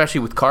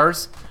especially with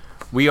cars,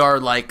 we are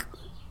like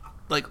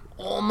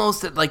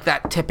almost at like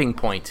that tipping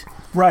point,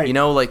 right? You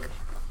know, like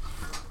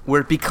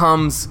where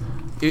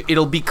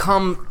it'll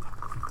become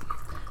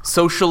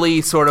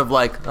socially sort of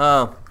like,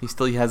 oh, he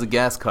still has a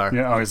gas car.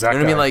 Yeah, oh,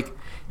 exactly. You know what I mean? Like,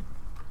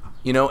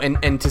 you know,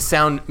 and to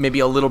sound maybe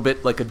a little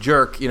bit like a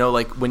jerk, you know,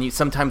 like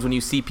sometimes when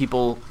you see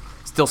people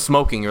still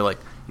smoking, you're like,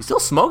 you still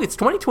smoke? It's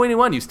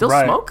 2021. You still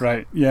smoke?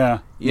 Right. Yeah.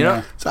 You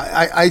know. So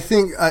I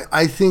think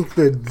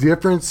the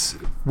difference,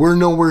 we're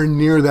nowhere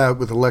near that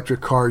with electric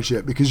cars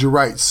yet, because you're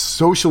right.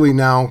 Socially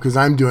now, because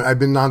I've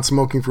been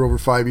non-smoking for over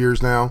 5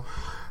 years now.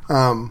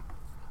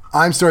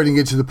 I'm starting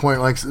to get to the point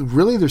like,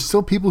 really, there's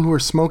still people who are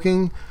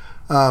smoking.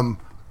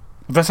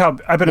 That's how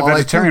I've been a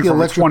vegetarian for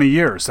over 20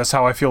 years. That's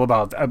how I feel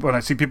about when I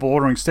see people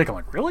ordering steak. I'm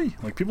like, really?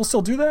 Like people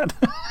still do that?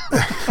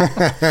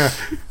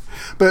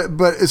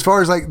 But as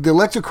far as like the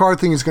electric car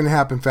thing is going to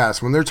happen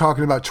fast. When they're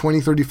talking about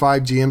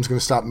 2035, GM's going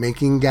to stop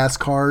making gas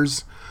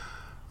cars.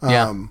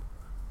 I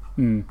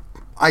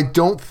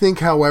don't think,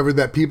 however,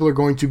 that people are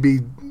going to be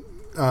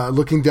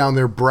looking down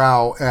their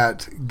brow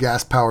at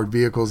gas-powered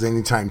vehicles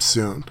anytime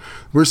soon.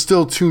 We're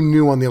still too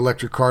new on the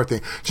electric car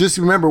thing. Just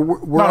remember,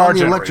 we're on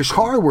the electric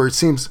car where it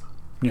seems...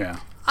 Yeah.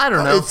 I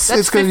don't know.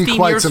 That's going to be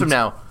 15 years from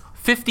now.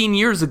 15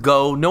 years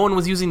ago, no one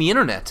was using the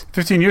internet.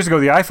 15 years ago,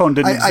 the iPhone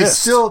didn't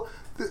exist.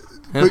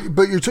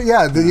 But you're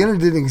the internet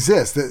didn't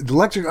exist. The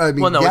electric,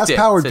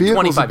 gas-powered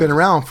vehicles have been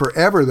around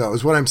forever, though,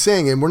 is what I'm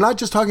saying. And we're not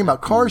just talking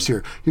about cars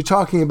here. You're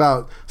talking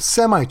about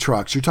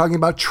semi-trucks. You're talking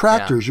about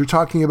tractors. You're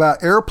talking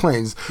about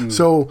airplanes.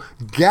 So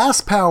gas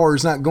power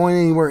is not going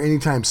anywhere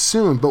anytime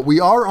soon. But we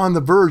are on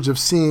the verge of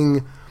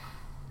seeing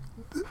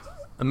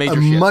a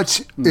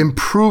much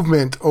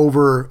improvement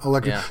over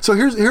electric. Yeah. So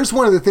here's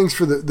one of the things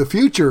for the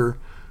future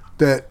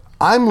that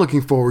I'm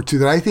looking forward to,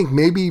 that I think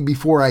maybe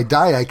before I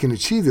die I can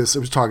achieve this. I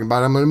was talking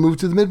about I'm going to move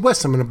to the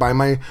Midwest. I'm going to buy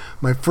my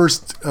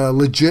first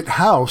legit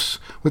house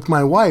with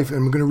my wife, and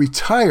I'm going to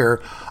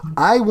retire.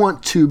 I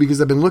want to,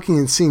 because I've been looking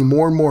and seeing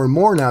more and more and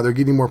more now, they're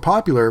getting more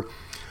popular,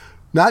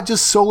 not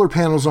just solar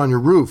panels on your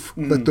roof,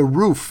 but the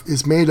roof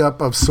is made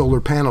up of solar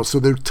panels. So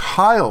their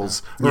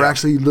tiles are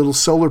actually little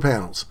solar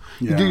panels.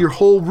 You do your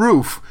whole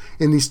roof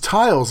in these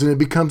tiles, and it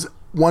becomes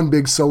one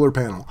big solar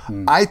panel.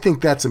 I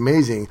think that's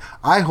amazing.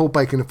 I hope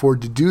I can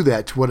afford to do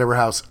that to whatever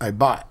house I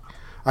buy.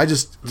 That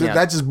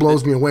just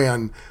blows me away.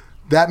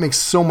 That makes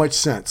so much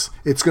sense.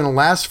 It's going to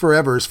last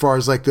forever as far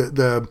as like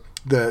the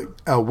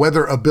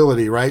weather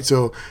ability, right?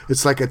 So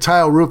it's like a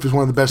tile roof is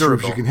one of the best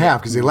roofs you can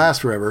have because they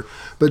last forever.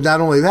 But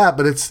not only that,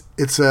 but it's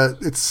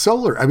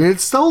solar. I mean,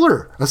 it's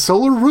solar. A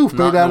solar roof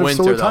made out of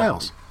solar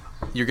tiles.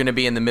 You're going to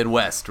be in the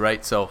Midwest,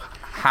 right? So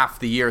half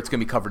the year it's going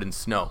to be covered in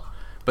snow.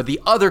 But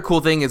the other cool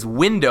thing is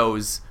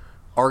windows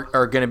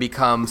are going to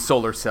become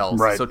solar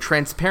cells. Right. So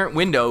transparent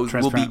windows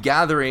will be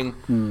gathering.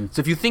 So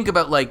if you think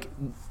about like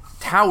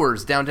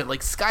towers downtown,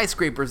 like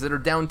skyscrapers that are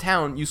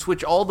downtown, you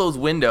switch all those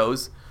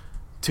windows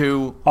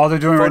to all they're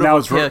doing right now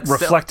is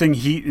reflecting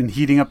heat and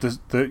heating up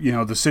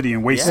the city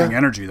and wasting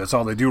energy. That's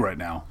all they do right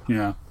now.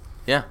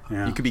 Yeah,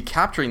 you could be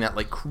capturing that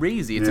like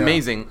crazy. It's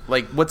amazing.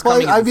 Like what's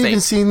coming. I've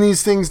even seen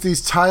these things, these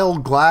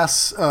tiled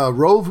glass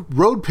road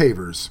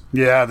pavers.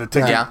 Yeah,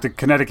 the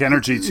kinetic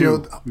energy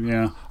too.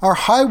 Our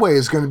highway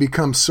is going to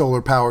become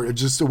solar powered. It's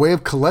just a way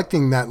of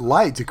collecting that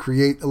light to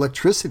create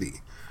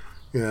electricity.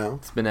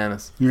 It's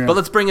bananas. Yeah. But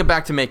let's bring it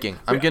back to making.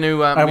 I'm going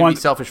to be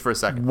selfish for a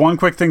second. One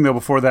quick thing though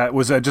before that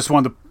was I just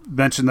wanted to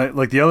mention that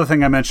like the other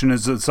thing I mentioned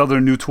is this other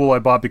new tool I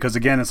bought, because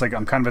again it's like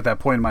I'm kind of at that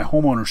point in my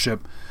home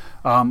ownership.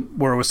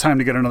 Where it was time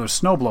to get another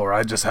snowblower.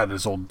 I just had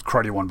this old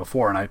cruddy one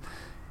before,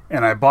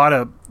 and I bought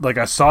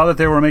I saw that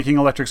they were making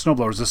electric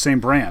snowblowers, the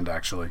same brand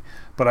actually,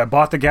 but I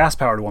bought the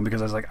gas-powered one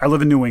because I was like, I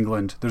live in New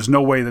England. There's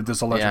no way that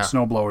this electric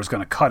snowblower is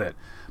going to cut it.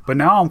 But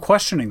now I'm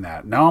questioning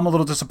that. Now I'm a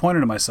little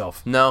disappointed in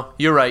myself. No,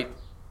 you're right.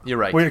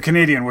 Well, a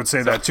Canadian would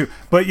say that too.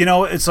 But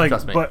it's like,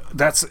 but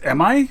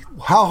am I?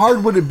 How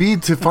hard would it be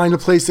to find a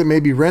place that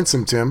maybe rents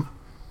them, Tim?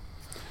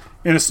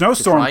 In a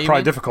snowstorm,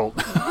 probably difficult.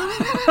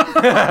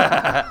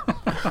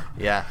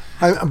 Yeah.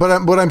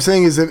 But what I'm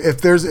saying is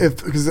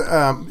because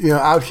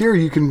out here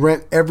you can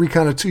rent every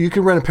kind of tool. You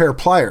can rent a pair of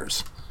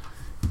pliers.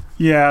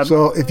 Yeah.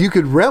 So if you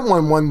could rent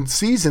one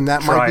season,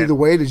 that might be it. the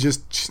way to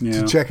just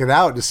to check it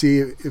out to see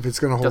if it's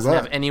going to hold Doesn't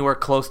up. have anywhere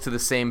close to the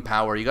same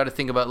power. You got to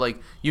think about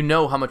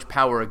how much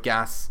power a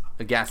gas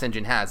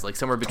engine has, like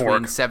somewhere between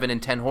Torque. 7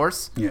 and 10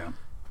 horse. Yeah.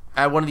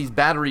 At one of these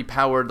battery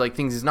powered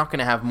things is not going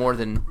to have more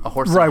than a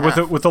horse. Right. and a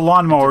half. With the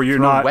lawnmower, you're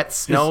throw not wet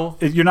snow.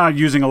 You're not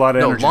using a lot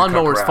of No, energy. to cut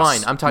lawnmower's grass.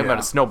 fine. I'm talking about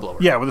a snowblower.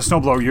 Yeah, with a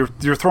snowblower,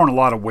 you're throwing a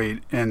lot of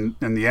weight and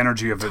the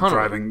energy of it Ton of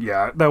driving.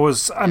 Yeah, that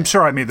was. I'm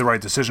sure I made the right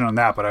decision on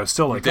that, but I was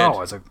still like, did. I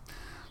was like,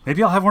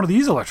 maybe I'll have one of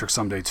these electric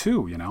someday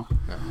too. You know,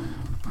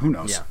 who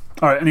knows? Yeah.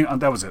 All right, anyway,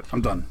 that was it.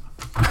 I'm done.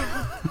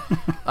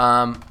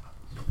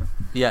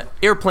 Yeah,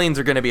 airplanes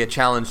are going to be a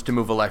challenge to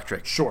move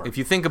electric. Sure. If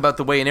you think about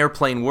the way an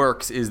airplane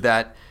works, is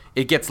that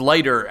it gets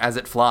lighter as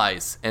it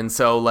flies, and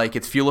so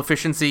its fuel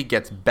efficiency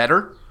gets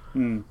better.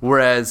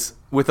 Whereas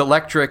with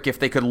electric, if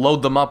they could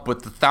load them up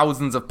with the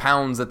thousands of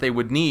pounds that they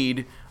would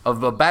need of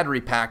the battery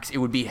packs, it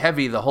would be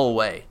heavy the whole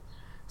way.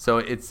 So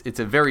it's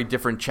a very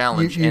different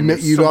challenge. And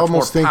there's You'd so much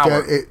almost more think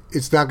power. that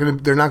it's not going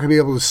to. They're not going to be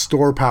able to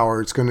store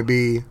power. It's going to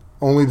be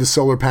only the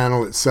solar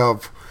panel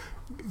itself.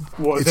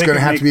 Well, It's going to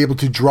have to be able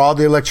to draw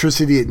the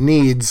electricity it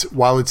needs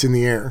while it's in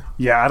the air.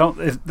 Yeah, I don't.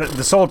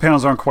 The solar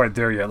panels aren't quite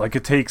there yet. Like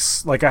it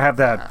takes. Like I have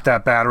that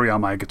battery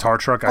on my guitar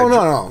truck.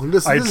 No.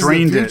 This I is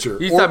drained the it. future.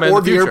 He's talking about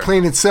Or the the future.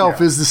 airplane itself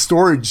Yeah. is the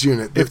storage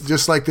unit.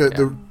 Just like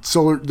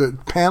the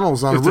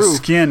panels on If the the roof.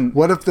 skin-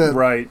 What if the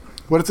right.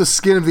 What if the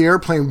skin of the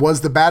airplane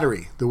was the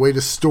battery, the way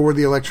to store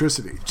the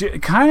electricity?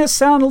 Kind of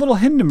sound a little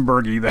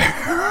Hindenburg-y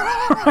there.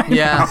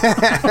 Yeah.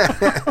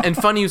 And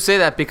funny you say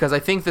that because I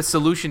think the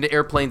solution to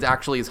airplanes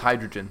actually is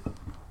hydrogen.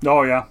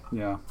 Oh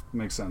yeah,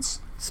 makes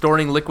sense.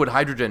 Storing liquid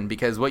hydrogen,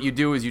 because what you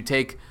do is you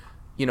take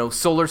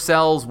solar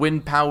cells,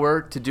 wind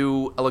power to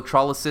do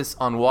electrolysis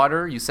on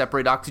water. You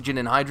separate oxygen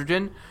and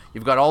hydrogen.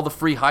 You've got all the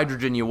free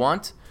hydrogen you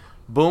want.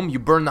 Boom, you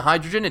burn the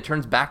hydrogen, it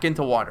turns back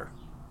into water.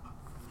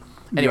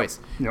 Anyways,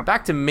 Yep.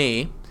 back to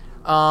me.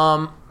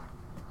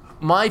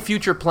 My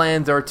future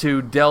plans are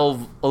to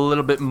delve a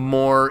little bit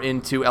more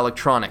into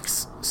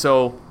electronics.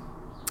 So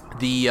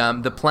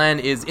the plan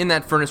is, in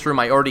that furnace room,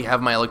 I already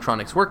have my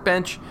electronics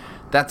workbench.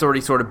 That's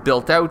already sort of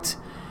built out.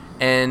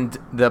 And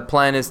the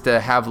plan is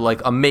to have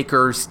a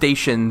maker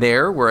station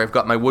there where I've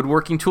got my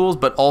woodworking tools,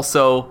 but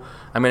also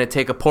I'm going to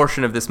take a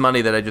portion of this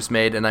money that I just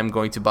made and I'm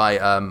going to buy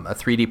a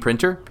 3D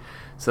printer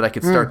so that I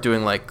could start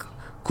doing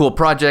cool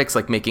projects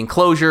like making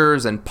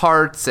closures and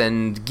parts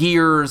and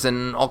gears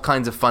and all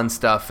kinds of fun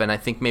stuff. And I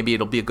think maybe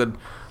it'll be a good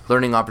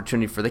learning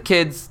opportunity for the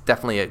kids.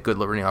 Definitely a good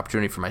learning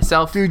opportunity for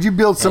myself. Dude, you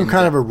build some And,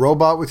 kind of a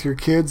robot with your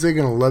kids, they're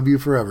going to love you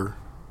forever.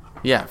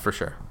 Yeah, for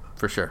sure.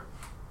 For sure.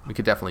 We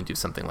could definitely do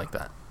something like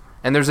that.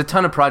 And there's a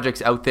ton of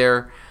projects out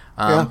there.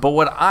 Yeah. But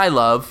what I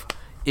love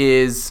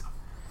is,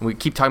 we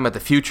keep talking about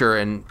the future,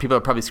 and people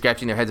are probably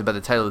scratching their heads about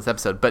the title of this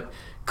episode, but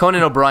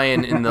Conan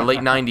O'Brien in the late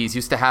 90s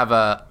used to have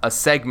a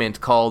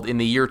segment called In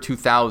the Year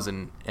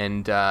 2000,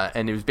 and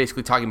it was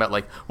basically talking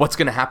about what's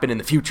going to happen in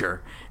the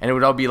future. And it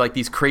would all be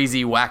these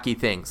crazy, wacky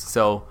things.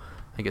 So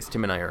I guess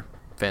Tim and I are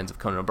fans of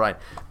Conan O'Brien.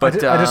 But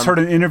I just heard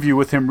an interview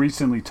with him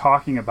recently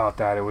talking about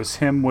that. It was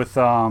him with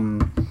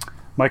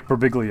Mike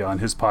Birbiglia on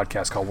his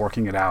podcast called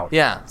Working It Out.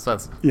 Yeah, so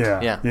that's...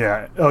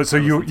 Yeah. Oh, so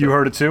you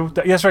heard it too?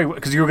 Yes, right,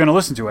 because you were going to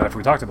listen to it after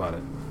we talked about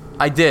it.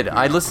 I did.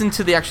 I listened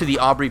to the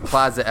Aubrey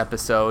Plaza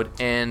episode,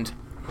 and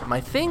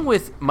my thing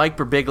with Mike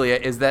Birbiglia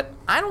is that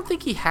I don't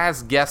think he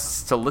has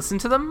guests to listen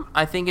to them.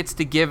 I think it's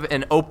to give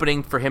an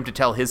opening for him to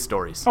tell his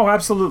stories. Oh,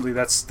 absolutely.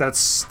 That's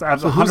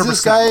 100%. Who's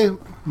this guy?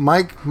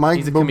 Mike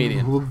He's a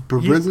comedian.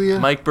 Birbiglia?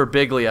 Mike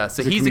Birbiglia.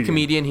 So he's a comedian.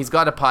 comedian. He's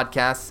got a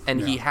podcast,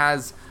 and he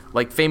has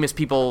famous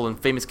people and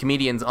famous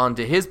comedians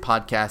onto his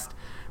podcast.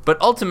 But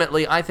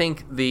ultimately, I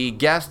think the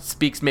guest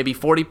speaks maybe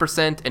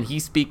 40% and he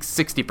speaks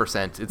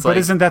 60%. It's But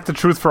isn't that the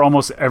truth for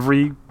almost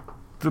every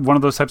one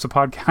of those types of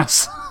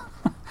podcasts?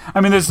 I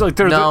mean, there's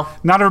No.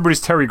 not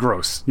everybody's Terry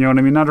Gross. You know what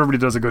I mean? Not everybody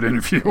does a good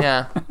interview.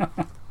 Yeah.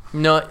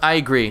 No, I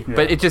agree.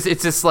 But it's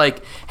just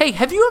hey,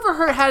 have you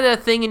ever had a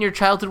thing in your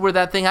childhood where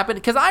that thing happened?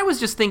 Because I was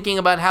just thinking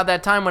about how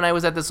that time when I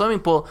was at the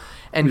swimming pool,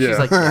 and she's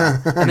like,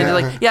 yeah. And then they're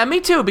like, yeah,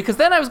 me too, because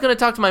then I was going to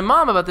talk to my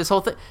mom about this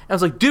whole thing. And I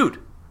was like, dude,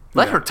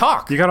 let her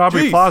talk. You got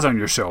Aubrey Jeez. Plaza on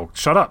your show.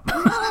 Shut up.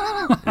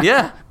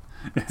 Yeah,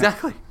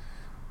 exactly.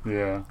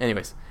 Yeah.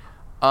 Anyways.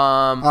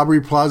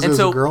 Aubrey Plaza and is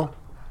so- a girl?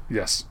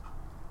 Yes.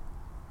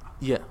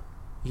 Yeah.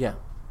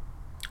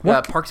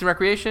 What- Parks and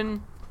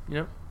Recreation,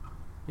 You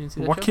didn't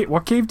see that show?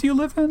 What cave do you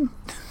live in?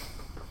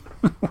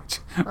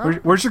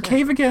 Where's your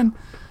cave again?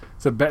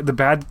 Is it the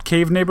bad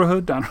cave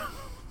neighborhood?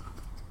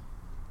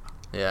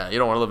 Yeah, you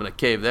don't want to live in a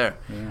cave there.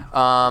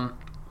 Yeah.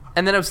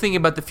 And then I was thinking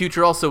about the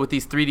future also with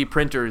these 3D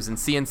printers and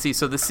CNC.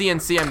 So the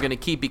CNC I'm going to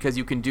keep because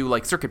you can do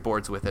circuit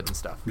boards with it and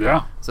stuff.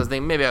 Yeah. So I was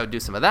thinking maybe I would do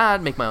some of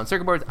that, make my own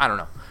circuit boards. I don't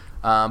know.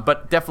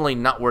 But definitely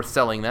not worth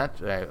selling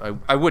that.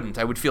 I wouldn't.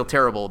 I would feel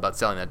terrible about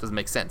selling that. It doesn't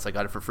make sense. I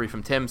got it for free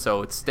from Tim,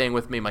 so it's staying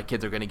with me. My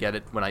kids are going to get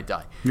it when I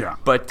die. Yeah.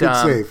 But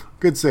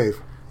Good save.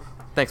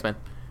 Thanks, man.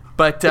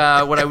 But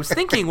what I was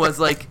thinking was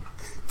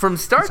from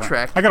Star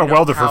Trek. I got a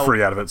welder for how-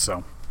 free out of it,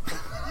 so.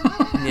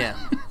 Yeah.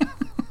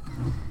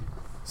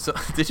 So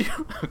did you?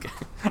 Okay.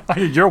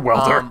 You're a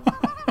welder.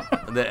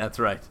 That's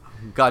right.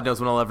 God knows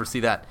when I'll ever see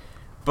that.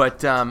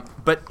 But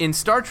in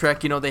Star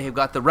Trek, they have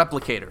got the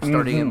replicator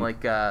starting in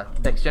like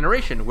Next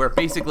Generation, where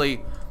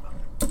basically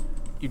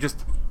you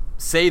just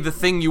say the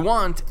thing you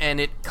want and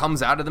it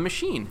comes out of the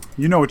machine.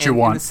 You know what you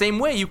want. In the same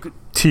way, you could.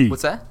 Tea.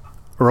 What's that?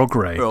 Earl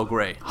Grey. Earl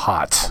Grey.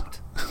 Hot.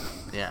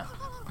 Yeah.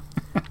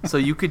 So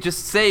you could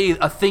just say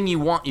a thing you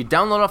want. You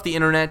download off the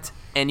internet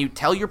and you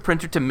tell your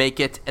printer to make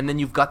it, and then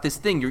you've got this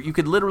thing. You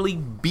could literally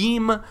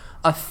beam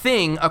a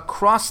thing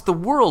across the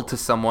world to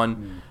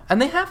someone,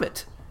 and they have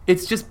it.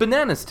 It's just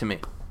bananas to me.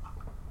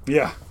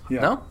 Yeah.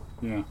 No?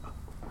 Yeah.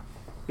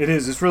 It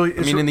is. It's really.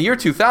 I mean, in the year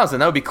 2000,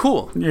 that would be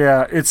cool.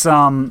 Yeah. It's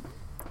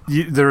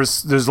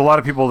there's a lot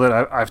of people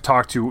that I've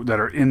talked to that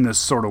are in this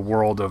sort of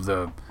world of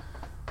the,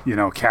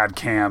 CAD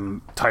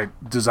CAM type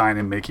design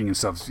and making and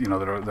stuff. That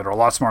are a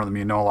lot smarter than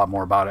me, know a lot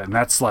more about it, and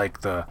that's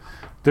like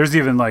there's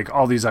even like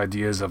all these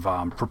ideas of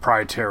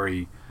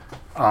proprietary.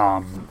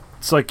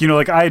 It's like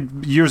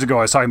years ago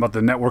I was talking about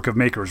the network of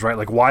makers, right?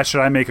 Like, why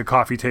should I make a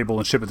coffee table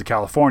and ship it to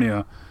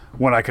California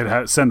when I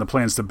could send the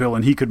plans to Bill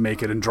and he could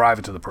make it and drive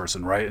it to the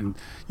person, right? And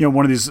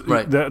one of these,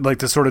 right.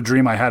 The sort of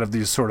dream I had of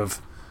these sort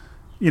of,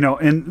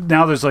 and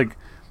now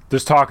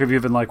there's talk of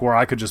even like where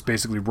I could just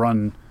basically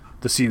run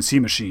the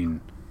CNC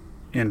machine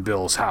in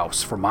Bill's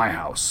house from my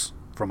house,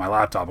 from my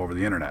laptop over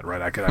the internet,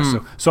 right? I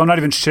could so I'm not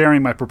even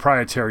sharing my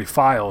proprietary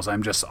files.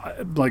 I'm just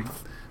like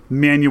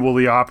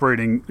manually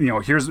operating.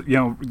 Here's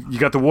you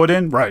got the wood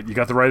in, right? You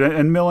got the right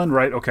end mill in,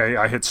 right? Okay,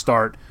 I hit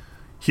start.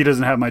 He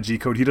doesn't have my G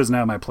code. He doesn't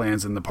have my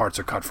plans, and the parts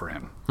are cut for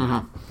him.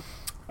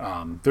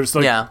 There's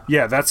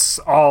that's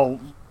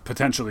all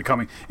potentially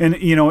coming, and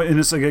and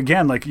it's like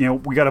again, like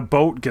we got a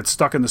boat gets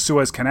stuck in the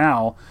Suez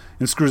Canal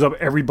and screws up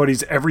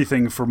everybody's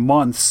everything for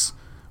months.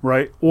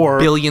 Right, or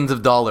billions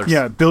of dollars.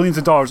 Yeah, billions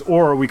of dollars.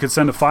 Or we could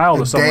send a file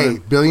to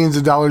someone. Billions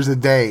of dollars a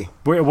day.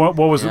 What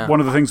was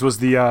one of the things was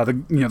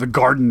the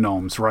garden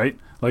gnomes, right?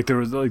 Like there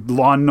was like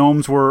lawn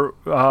gnomes were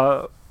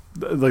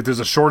like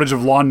there's a shortage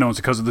of lawn gnomes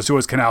because of the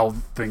Suez Canal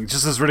thing.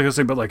 Just this ridiculous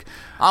thing, but like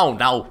oh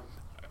no.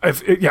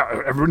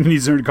 Everyone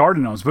needs their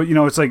garden gnomes, but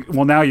it's like,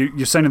 well, now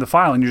you're sending the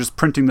file and you're just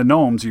printing the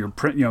gnomes. You're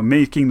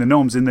making the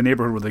gnomes in the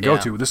neighborhood where they go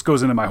to. This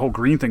goes into my whole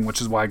green thing,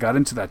 which is why I got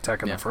into that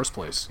tech in the first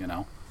place.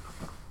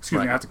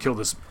 Excuse me, I have to kill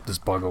this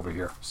bug over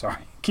here.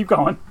 Sorry. Keep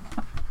going.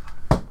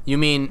 You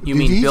mean Did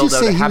he build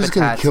just out say a he habitat? was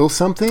going to kill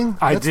something?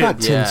 I That's did.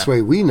 not Tim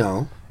Sway we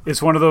know.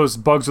 It's one of those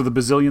bugs with a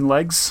bazillion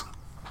legs,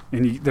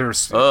 and you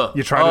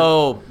try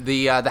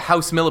the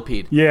house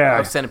millipede. Yeah.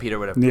 House centipede or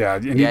whatever. Yeah.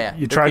 And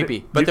you try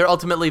creepy, but they're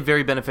ultimately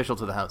very beneficial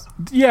to the house.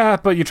 Yeah,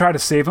 but you try to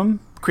save them.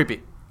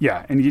 Creepy.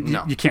 Yeah, and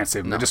you can't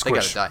save them. No, they just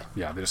squish. They gotta die.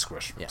 Yeah, they just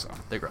squish. Yeah, so.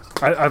 they're gross.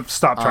 I've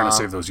stopped trying to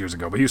save those years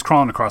ago, but he was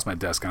crawling across my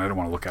desk, and I didn't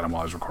want to look at him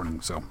while I was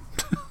recording, so...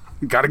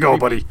 Gotta go,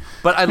 buddy.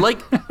 But I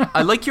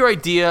like your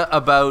idea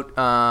about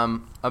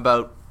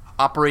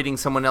operating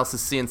someone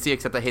else's CNC,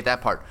 except I hate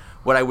that part.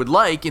 What I would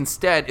like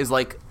instead is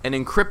like an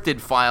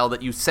encrypted file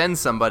that you send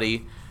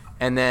somebody,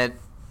 and that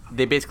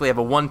they basically have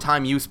a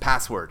one-time use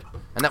password,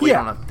 and that way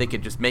they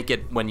could just make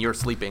it when you're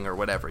sleeping or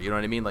whatever. You know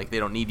what I mean? Like they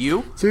don't need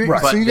you. So,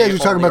 so you guys are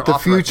talking about the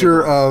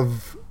future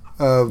of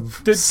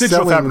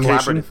digital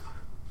fabrication.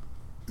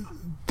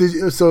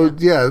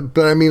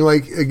 But I mean,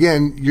 like,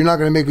 again, you're not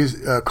going to make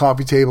a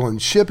coffee table and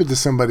ship it to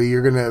somebody.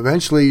 You're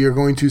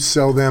going to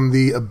sell them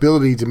the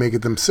ability to make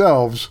it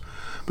themselves,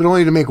 but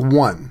only to make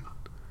one.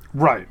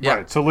 Right,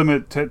 right. To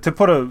limit to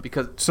put a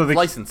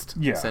licensed,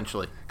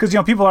 essentially. Because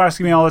people are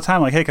asking me all the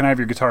time, like, "Hey, can I have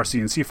your guitar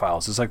CNC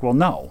files?" It's like, well,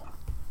 no.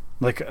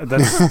 Like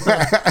that's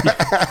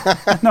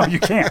no, you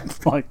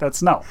can't. Like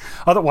that's no.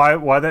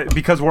 Why that?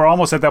 Because we're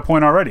almost at that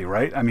point already,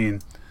 right? I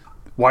mean,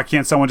 why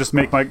can't someone just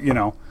make my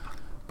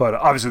But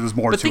obviously there's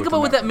more to it. But think about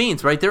what that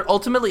means, right? They're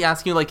ultimately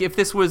asking you, like, if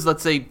this was,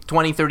 let's say,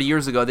 20, 30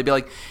 years ago, they'd be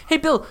like, hey,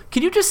 Bill,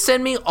 can you just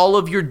send me all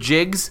of your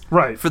jigs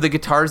for the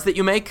guitars that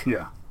you make?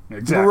 Yeah,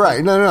 exactly.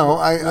 Right. No,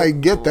 I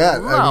get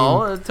that.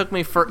 Well, I mean, it took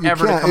me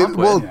forever to come up with.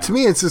 Well, to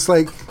me, it's just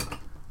like,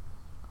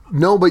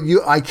 no, but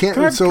I can't.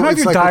 Can I have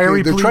your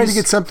diary, they're please? trying to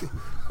get something.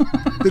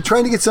 They're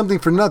trying to get something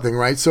for nothing,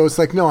 right? So it's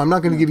like, no, I'm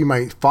not going to give you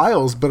my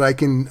files, but I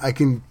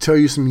can tell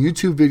you some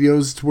YouTube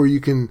videos to where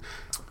you can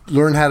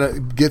learn how to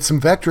get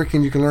some Vectric,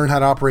 and you can learn how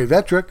to operate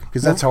Vectric,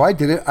 because that's how I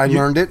did it. I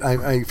learned it.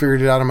 I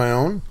figured it out on my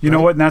own. You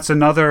know what? And that's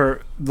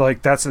another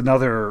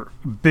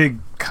big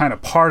kind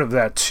of part of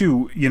that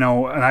too. And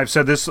I've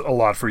said this a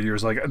lot for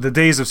years. Like the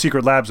days of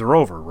secret labs are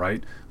over,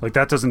 right? Like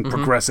that doesn't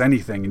progress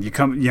anything, and you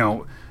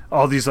come,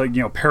 all these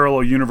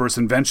parallel universe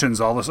inventions,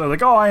 all this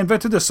like, oh, I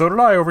invented this, so did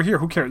I over here.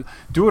 Who cares?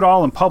 Do it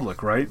all in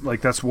public, right?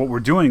 Like that's what we're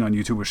doing on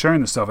YouTube. We're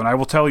sharing this stuff, and I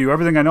will tell you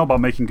everything I know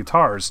about making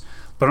guitars,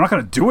 but I'm not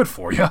going to do it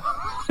for you.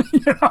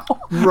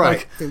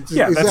 Right?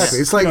 Exactly.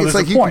 It's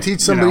like you can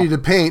teach somebody to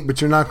paint, but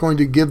you're not going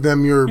to give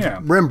them your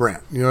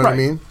Rembrandt. You know what I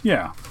mean?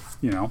 Yeah.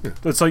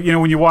 It's like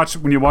when you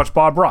watch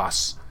Bob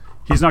Ross.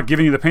 He's not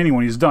giving you the painting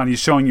when he's done. He's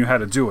showing you how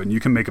to do it, and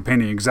you can make a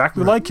painting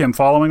exactly like him,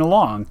 following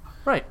along.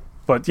 Right.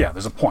 But yeah,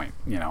 there's a point,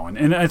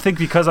 and I think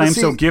because I am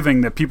so giving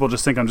that people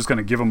just think I'm just going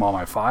to give them all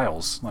my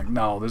files. Like,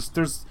 no,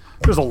 there's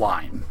a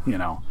line,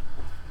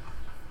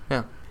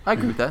 Yeah, I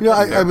agree with that.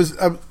 I was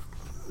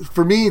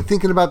for me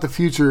thinking about the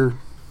future,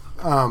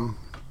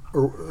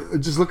 or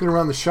just looking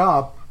around the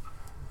shop.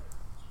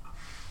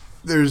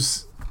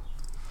 There's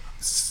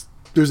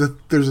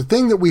a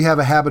thing that we have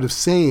a habit of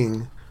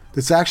saying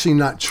that's actually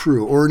not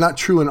true, or not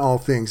true in all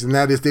things, and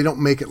that is they don't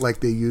make it like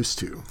they used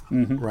to,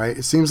 right?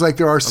 It seems like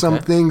there are some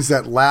things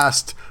that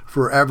last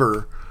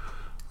forever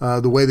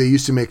the way they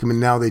used to make them, and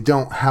now they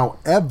don't.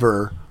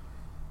 However,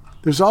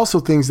 there's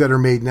also things that are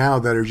made now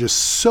that are just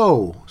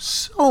so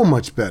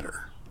much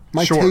better.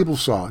 My table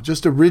saw,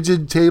 just a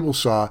rigid table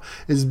saw,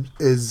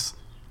 is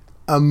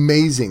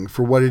amazing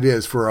for what it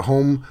is for a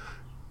home.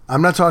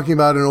 I'm not talking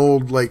about an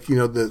old,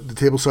 the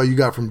table saw you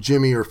got from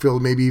Jimmy or Phil,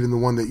 maybe even the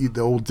one the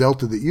old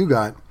Delta that you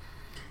got.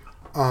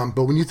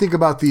 But when you think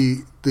about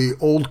the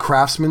old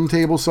Craftsman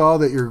table saw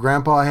that your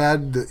grandpa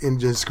had in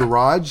his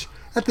garage,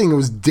 that thing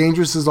was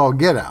dangerous as all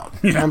get out.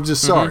 Yeah. I'm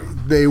just sorry.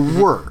 They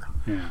were.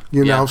 Yeah.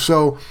 You know,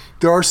 so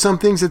there are some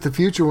things at the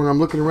future when I'm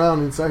looking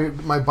around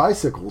inside my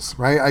bicycles,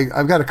 right?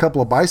 I've got a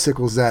couple of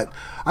bicycles that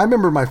I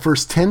remember my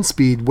first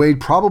 10-speed weighed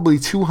probably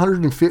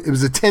 250. It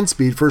was a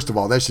 10-speed, first of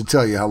all. That should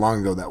tell you how long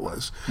ago that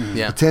was.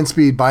 Yeah. A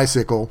 10-speed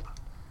bicycle.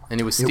 And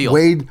it was steel. It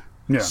weighed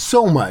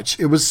so much.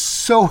 It was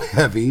so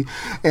heavy.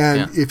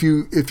 And if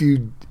you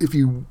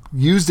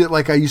used it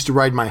like I used to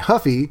ride my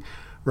Huffy,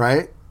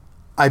 right?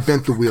 I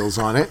bent the wheels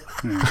on it.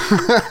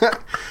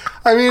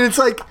 I mean, it's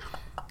like...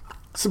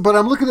 So, but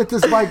I'm looking at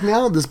this bike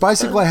now, this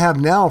bicycle I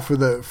have now for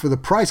the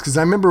price, because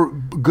I remember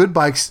good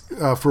bikes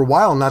for a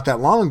while, not that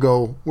long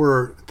ago,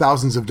 were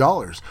thousands of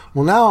dollars.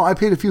 Well, now I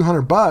paid a few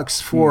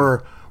 $100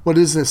 for what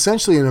is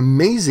essentially an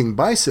amazing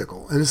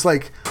bicycle. And it's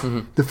like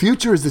the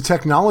future is the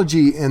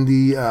technology and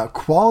the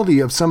quality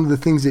of some of the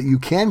things that you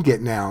can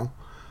get now.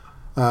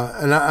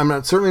 And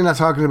I'm certainly not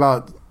talking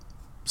about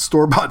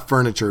store-bought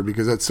furniture,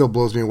 because that still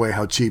blows me away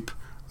how cheap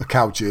a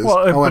couch is.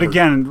 Well, but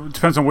again, it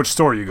depends on which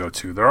store you go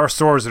to. There are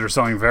stores that are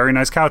selling very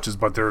nice couches,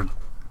 but they're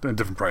a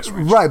different price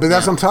range. Right, but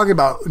that's what I'm talking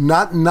about.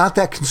 Not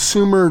that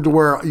consumer to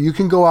where you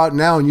can go out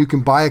now and you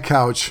can buy a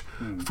couch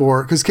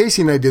for, because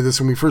Casey and I did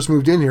this when we first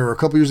moved in here, or a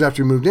couple years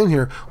after we moved in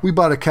here. We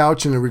bought a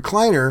couch and a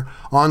recliner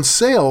on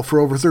sale for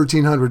over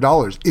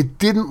 $1,300. It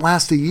didn't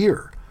last a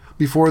year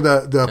before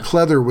the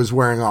pleather was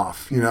wearing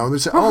off. You know, they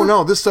said, "Oh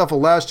no, this stuff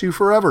will last you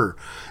forever,"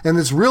 and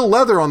it's real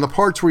leather on the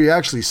parts where you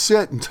actually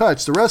sit and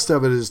touch. The rest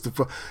of it is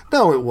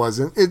no, it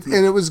wasn't.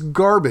 And it was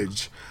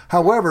garbage.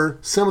 However,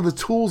 some of the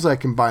tools I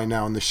can buy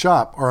now in the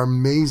shop are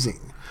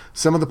amazing.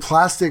 Some of the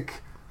plastic,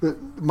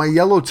 my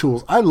Yellow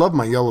Tools. I love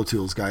my Yellow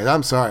Tools, guys.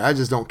 I'm sorry, I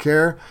just don't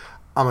care.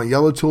 I'm a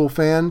Yellow Tool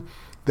fan.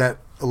 That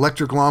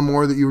electric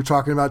lawnmower that you were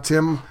talking about,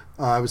 Tim.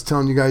 I was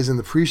telling you guys in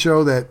the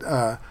pre-show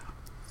that.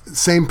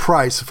 Same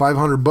price,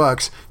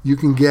 $500, you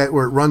can get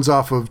where it runs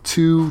off of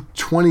two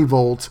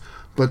 20-volt,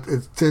 but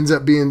it ends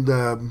up being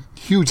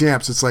huge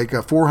amps. It's like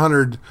a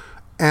 400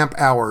 amp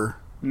hour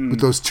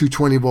with those two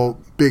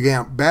 20-volt big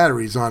amp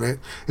batteries on it.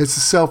 It's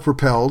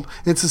self-propelled.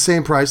 It's the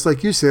same price,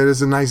 like you said,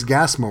 as a nice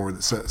gas mower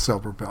that's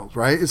self-propelled,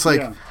 right? It's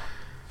like,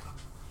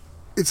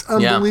 it's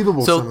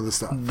unbelievable, so some of the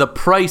stuff. The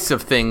price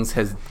of things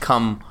has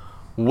come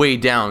way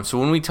down. So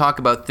when we talk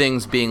about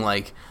things being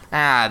like,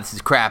 this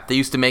is crap, they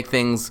used to make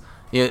things...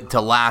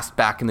 to last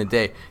back in the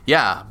day.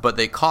 Yeah, but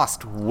they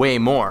cost way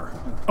more.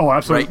 Oh,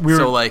 absolutely.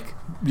 Right?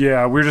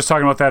 We were just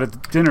talking about that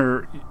at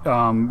dinner.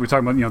 We were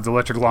talking about, the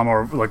electric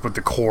lawnmower, like with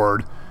the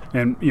cord.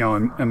 And,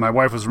 and my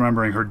wife was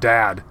remembering her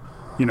dad,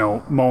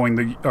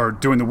 mowing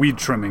doing the weed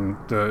trimming,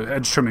 the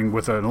edge trimming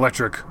with an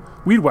electric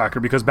weed whacker,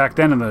 because back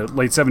then in the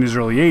late 70s,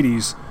 early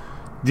 80s,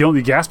 the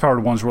only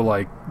gas-powered ones were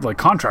like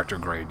contractor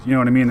grade. You know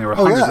what I mean? They were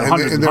hundreds and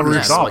hundreds and hundreds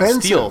of dollars.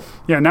 Like steel.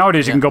 Yeah,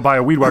 nowadays you can go buy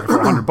a weed whacker for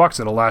 $100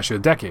 that'll last you a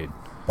decade.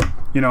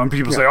 And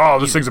people say, "Oh,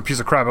 this thing's a piece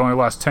of crap. It only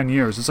lasts 10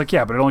 years." It's like,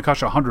 yeah, but it only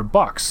costs you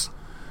 $100.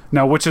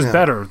 Now, which is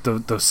better, the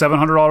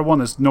 $700 one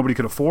that nobody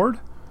could afford,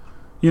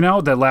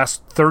 that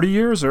lasts 30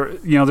 years, or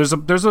there's a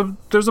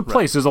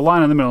place, there's a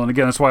line in the middle, and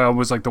again, that's why I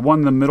was like the one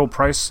in the middle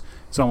price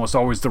is almost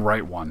always the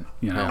right one.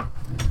 I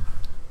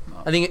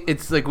think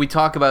it's like we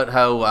talk about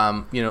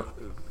how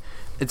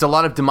it's a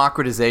lot of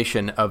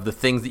democratization of the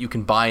things that you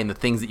can buy and the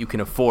things that you can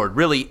afford.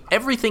 Really,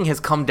 everything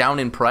has come down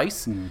in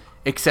price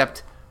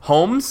except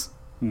homes.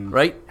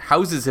 Right?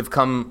 Houses have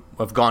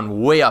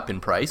gone way up in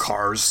price.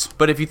 Cars.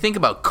 But if you think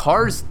about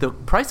cars, the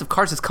price of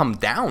cars has come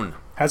down.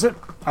 Has it?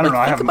 I don't know.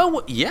 I haven't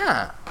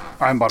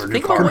bought a new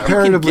car.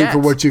 Comparatively for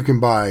what you can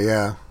buy,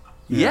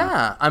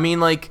 Yeah. I mean,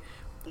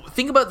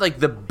 think about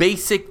the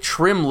basic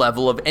trim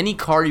level of any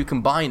car you can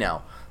buy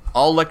now.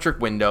 All electric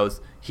windows,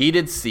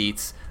 heated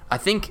seats. I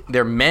think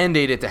they're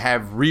mandated to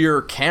have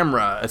rear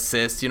camera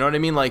assist. You know what I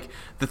mean?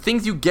 The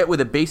things you get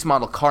with a base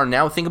model car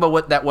now, think about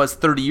what that was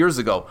 30 years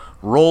ago.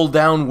 Roll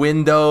down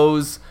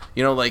windows,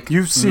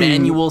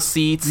 manual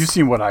seats. You've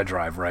seen what I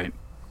drive, right?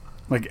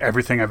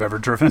 Everything I've ever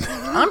driven.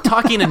 I'm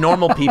talking to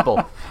normal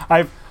people.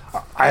 I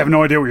have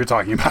no idea what you're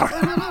talking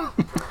about.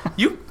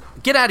 You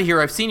get out of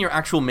here. I've seen your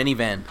actual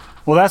minivan.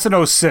 Well, that's an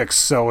 '06,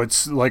 so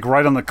it's like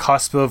right on the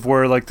cusp of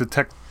where like the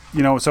tech,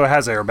 so it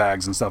has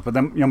airbags and stuff. But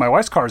then, my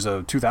wife's car's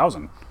a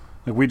 2000.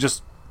 Like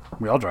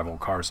we all drive old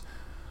cars,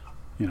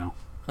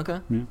 Okay.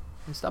 Yeah.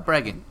 Stop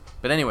bragging.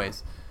 But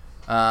anyways,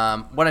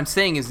 what I'm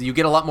saying is you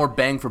get a lot more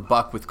bang for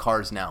buck with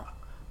cars now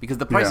because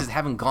the prices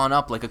haven't gone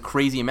up like a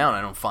crazy amount,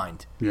 I don't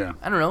find. Yeah.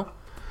 I don't know.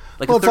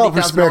 Like Well, a it's all $30,000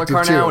 car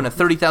perspective, now too. and a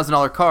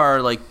 $30,000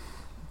 car like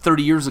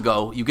 30 years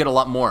ago, you get a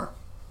lot more.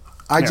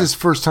 I just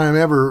first time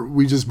ever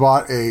we just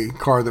bought a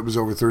car that was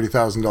over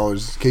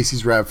 $30,000,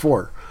 Casey's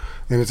RAV4,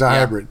 and it's a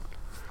hybrid.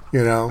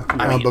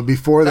 But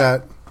before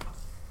that,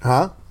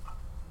 I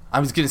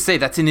was gonna say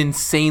that's an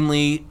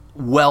insanely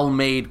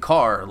well-made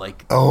car.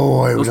 Like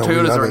those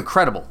Toyotas are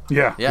incredible.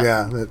 Yeah.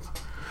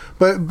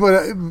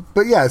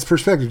 But yeah, it's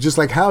perspective. Just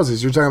like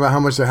houses, you're talking about how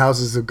much the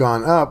houses have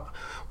gone up.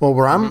 Well,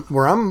 where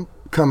I'm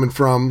coming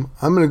from,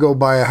 I'm going to go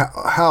buy a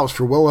house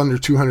for well under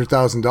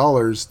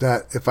 $200,000.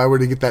 That if I were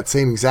to get that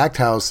same exact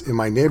house in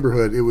my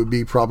neighborhood, it would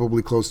be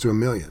probably close to $1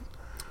 million.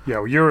 Yeah,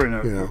 well, you're in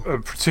a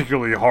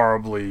particularly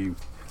horribly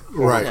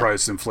Right.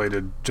 overpriced,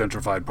 inflated,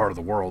 gentrified part of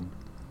the world.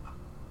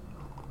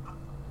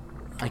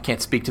 I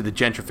can't speak to the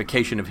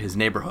gentrification of his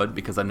neighborhood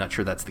because I'm not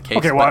sure that's the case.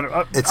 Okay, well, I don't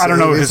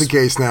know. It's the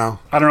case now.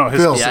 I don't know.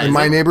 Phil, Yeah, in is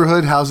my it?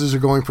 neighborhood, houses are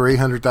going for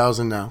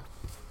 $800,000 now.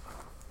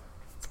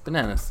 It's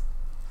bananas.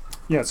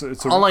 Yeah,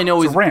 it's All I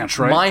know it's is a ranch,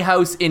 right? my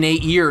house in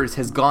 8 years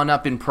has gone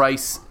up in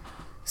price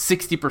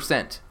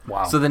 60%.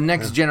 Wow. So the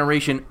next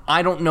generation,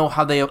 I don't know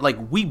how they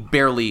we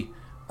barely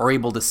are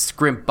able to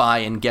scrimp by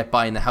and get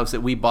by in the house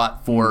that we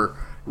bought for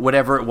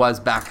whatever it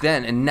was back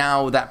then, and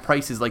now that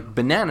price is like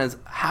bananas.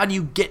 How do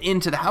you get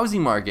into the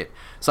housing market?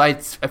 So I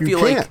feel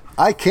like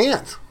I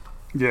can't.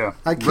 Yeah.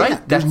 I can't.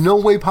 Right, There's no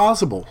way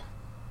possible.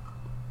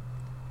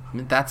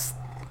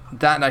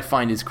 that I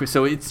find is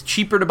so it's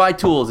cheaper to buy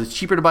tools. It's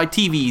cheaper to buy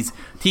TVs.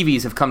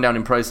 TVs have come down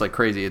in price like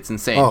crazy. It's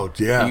insane. Oh,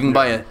 yeah. You can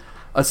buy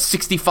a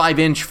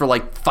 65-inch for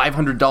like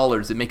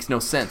 $500. It makes no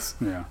sense.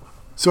 Yeah.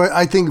 So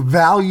I think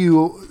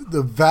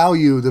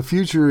the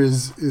future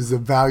is the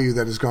value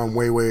that has gone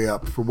way, way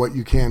up for what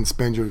you can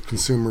spend your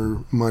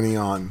consumer money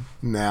on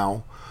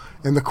now.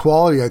 And the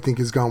quality, I think,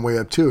 has gone way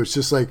up too. It's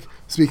just like,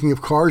 speaking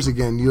of cars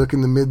again, you look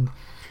in the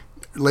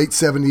late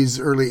 70s,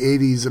 early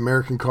 80s,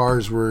 American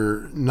cars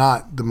were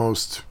not the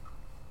most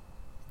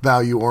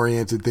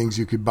value-oriented things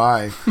you could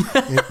buy.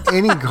 In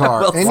any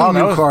car, any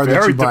new car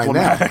that you buy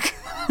now.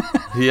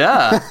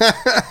 Yeah.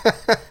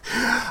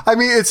 I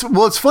mean,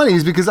 it's funny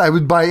is because I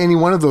would buy any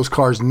one of those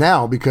cars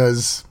now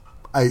because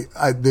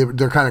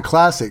they're kind of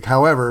classic.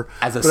 However,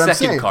 As a but I'm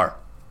second saying- car.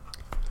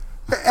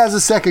 As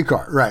a second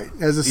car, right?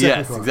 As a second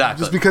Yes, car,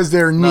 exactly. just because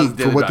they're Not neat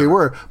the for other what they driver.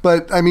 were.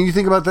 But I mean, you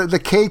think about the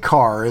K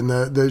car and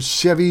the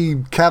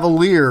Chevy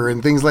Cavalier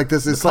and things like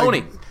this. It's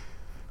Pony. like,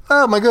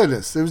 oh my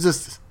goodness, it was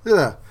just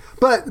yeah.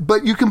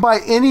 But you can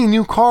buy any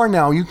new car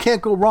now. You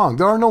can't go wrong.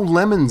 There are no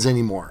lemons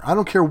anymore. I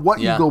don't care what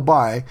Yeah. you go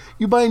buy.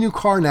 You buy a new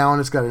car now, and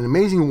it's got an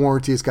amazing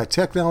warranty. It's got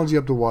technology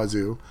up to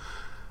wazoo.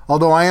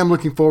 Although I am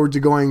looking forward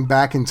to going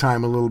back in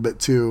time a little bit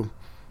too.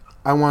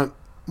 I want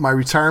my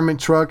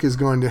retirement truck is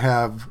going to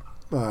have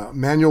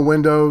manual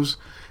windows.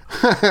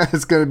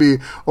 It's going to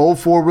be old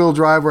 4-wheel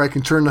drive where I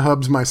can turn the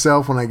hubs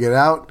myself when I get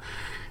out.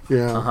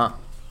 Yeah. Uh-huh.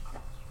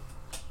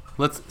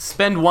 Let's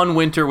spend one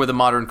winter with a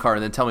modern car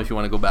and then tell me if you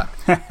want to go back.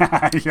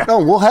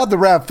 Oh, we'll have the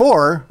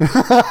RAV4.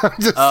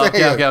 I'm just Oh,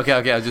 saying.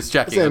 okay. I was just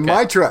checking. Saying Okay.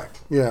 my truck.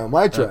 Yeah,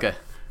 my truck. Okay.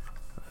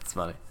 That's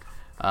funny.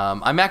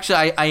 I'm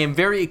actually, I am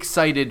very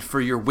excited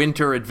for your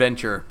winter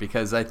adventure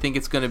because I think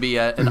it's going to be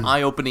an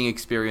eye-opening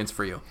experience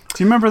for you.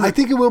 Do you remember I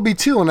think it will be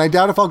too, and I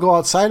doubt if I'll go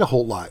outside a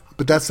whole lot.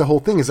 But that's the whole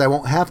thing is I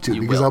won't have to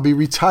because will. I'll be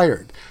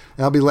retired.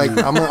 And I'll be like,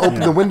 I'm going to open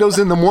the windows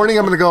in the morning.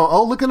 I'm going to go,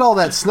 oh, look at all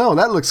that snow.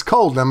 That looks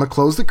cold. And I'm going to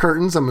close the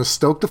curtains. I'm going to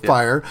stoke the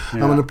fire. I'm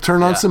going to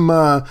turn on some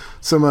I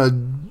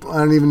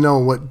don't even know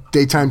what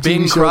daytime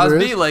Bing TV show there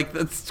Crosby, is. like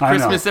that's I know.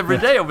 Christmas every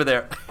day over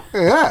there.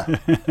 Yeah.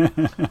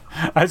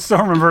 I still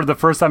remember the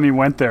first time he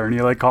went there and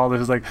he like called it. He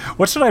was like,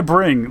 "What should I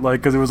bring?"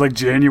 Like, because it was like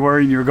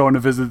January and you were going to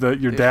visit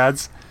your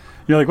dad's.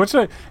 You're like, "What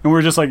should I?" And we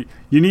were just like,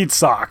 "You need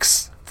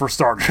socks for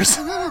starters,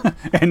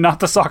 and not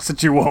the socks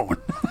that you own."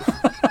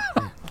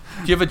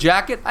 Do you have a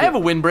jacket? I have a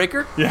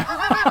windbreaker. Yeah.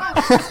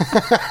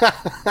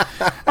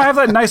 I have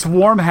that nice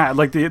warm hat,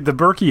 like the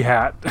Berkey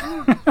hat.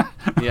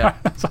 Yeah.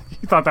 It's like,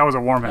 you thought that was a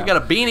warm hat. I got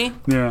a beanie.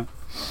 Yeah.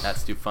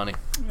 That's too funny.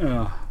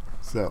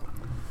 So.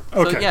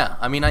 Okay. So yeah,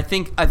 I mean, I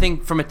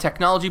think from a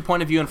technology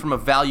point of view and from a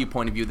value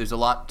point of view, there's a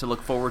lot to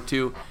look forward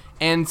to,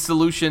 and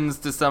solutions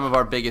to some of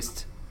our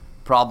biggest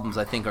problems,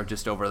 I think, are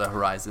just over the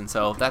horizon.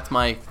 So that's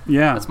my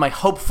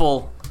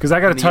hopeful. Because I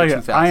got to in the tell year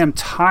you, 2000. I am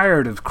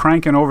tired of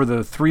cranking over the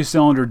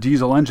 3-cylinder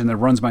diesel engine that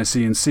runs my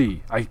CNC.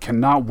 I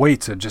cannot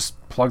wait to just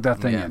plug that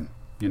thing in.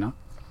 You know?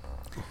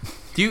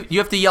 Do you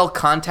have to yell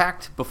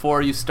contact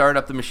before you start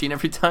up the machine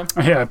every time?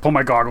 Yeah, I pull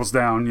my goggles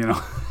down. You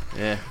know.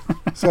 Yeah.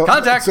 So,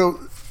 Contact! So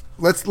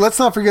let's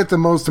not forget the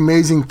most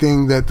amazing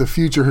thing that the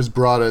future has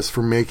brought us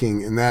for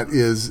making, and that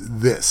is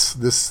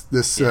this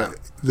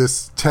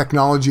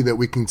technology that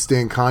we can stay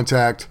in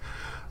contact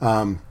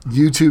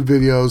YouTube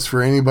videos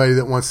for anybody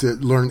that wants to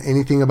learn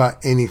anything about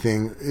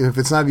anything. If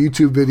it's not a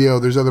YouTube video,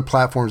 there's other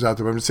platforms out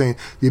there. But I'm just saying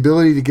the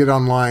ability to get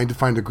online, to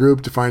find a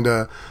group, to find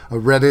a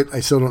Reddit.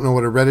 I still don't know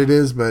what a Reddit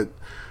is, but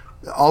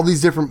all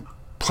these different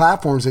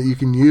platforms that you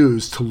can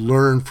use to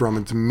learn from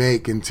and to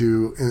make and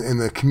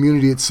the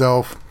community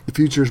itself. The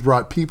future's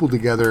brought people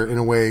together in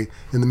a way,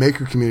 in the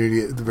maker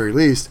community at the very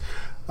least,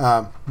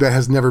 that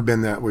has never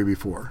been that way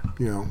before.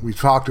 We've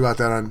talked about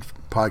that on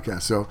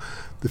podcasts. So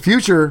the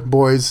future,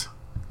 boys,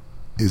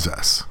 is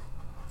us.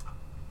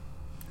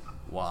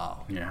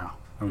 Wow. Yeah.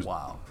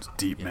 Wow. It's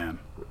deep, man.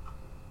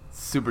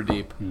 Super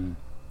deep.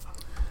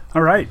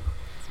 All right.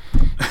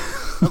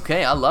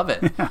 Okay, I love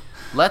it.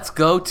 Let's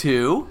go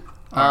to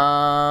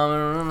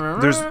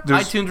There's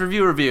iTunes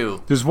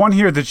review. There's one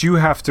here that you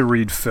have to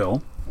read,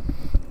 Phil.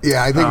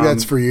 Yeah, I think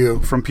that's for you.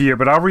 From Pierre,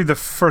 but I'll read the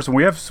first one.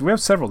 We have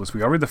several this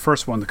week. I'll read the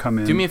first one to come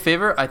in. Do me a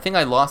favor. I think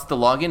I lost the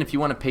login. If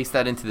you want to paste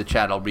that into the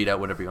chat, I'll read out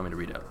whatever you want me to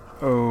read out.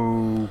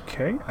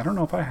 Okay. I don't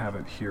know if I have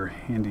it here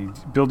handy.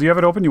 Bill, do you have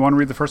it open? You want to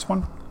read the first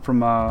one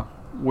from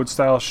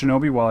Woodstyle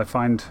Shinobi while I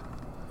find...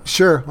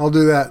 Sure, I'll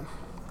do that.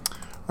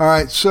 All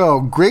right, so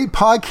great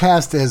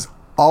podcast as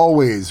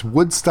always.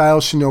 Woodstyle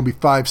Shinobi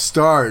 5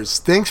 stars.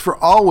 Thanks for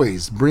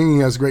always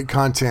bringing us great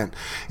content.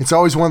 It's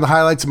always one of the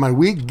highlights of my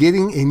week,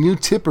 getting a new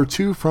tip or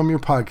two from your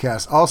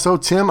podcast. Also,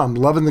 Tim, I'm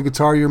loving the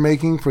guitar you're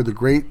making for the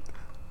great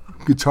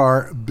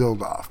guitar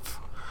build-off.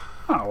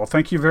 Oh, well,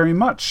 thank you very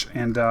much.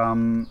 And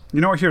you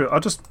know what? Here, I'll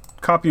just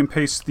copy and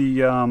paste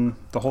the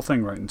whole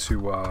thing right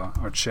into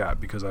our chat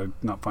because I'm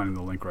not finding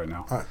the link right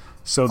now. All right.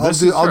 So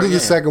I'll do the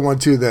second one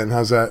too then.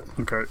 How's that?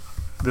 Okay.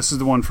 This is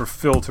the one for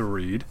Phil to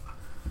read.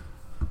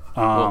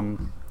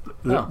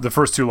 The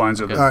first two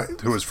lines are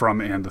who it's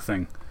from and the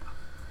thing.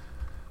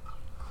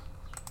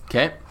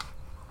 Okay.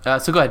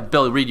 So go ahead,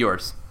 Bill, read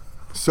yours.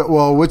 So,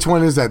 well, which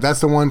one is that? That's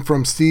the one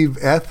from Steve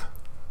Eth?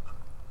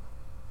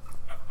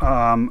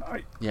 Yeah,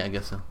 I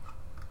guess so.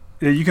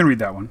 Yeah, you can read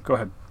that one. Go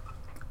ahead.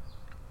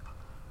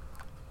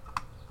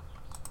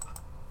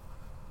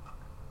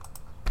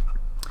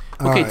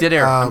 Okay, dead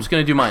air. I'm just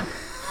going to do mine.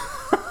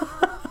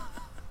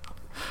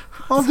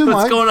 I'll do mine.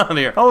 What's going on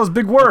here? All those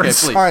big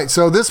words. Okay, all right,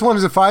 so this one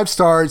is a 5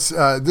 stars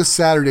this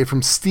Saturday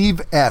from Steve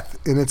Eth,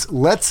 and it's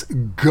Let's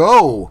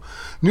Go.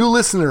 New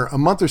listener, a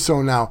month or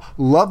so now.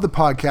 Love the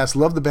podcast,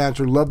 love the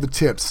banter, love the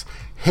tips.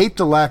 Hate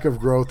the lack of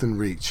growth and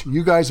reach.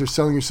 You guys are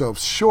selling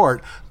yourselves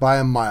short by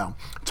a mile.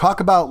 Talk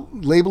about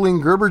labeling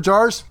Gerber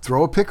jars?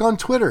 Throw a pic on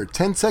Twitter.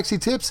 10 sexy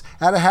tips?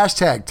 Add a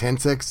hashtag. 10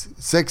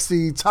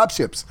 sexy top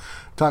tips.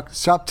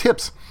 Shop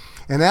tips.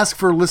 And ask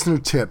for listener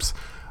tips.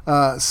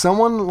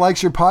 Someone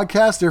likes your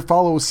podcast, their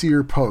follow will see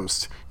your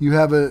post. You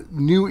have a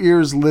new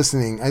ears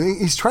listening. I think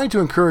he's trying to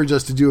encourage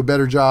us to do a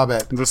better job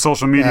at the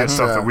social media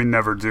stuff that we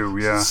never do.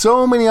 Yeah.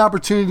 So many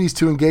opportunities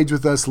to engage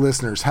with us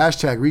listeners.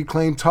 Hashtag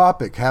reclaim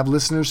topic. Have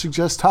listeners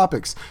suggest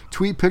topics.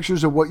 Tweet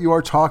pictures of what you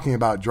are talking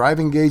about. Drive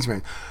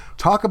engagement.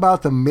 Talk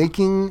about the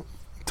remaking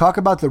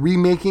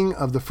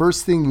of the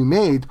first thing you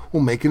made.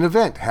 We'll make an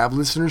event. Have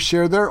listeners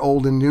share their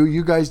old and new.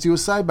 You guys do a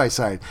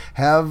side-by-side.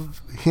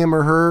 Have him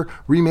or her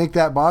remake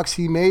that box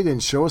he made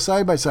and show a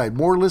side-by-side.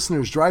 More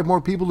listeners. Drive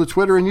more people to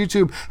Twitter and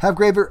YouTube. Have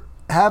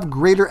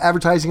greater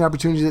advertising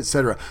opportunities,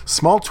 etc.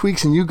 Small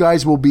tweaks and you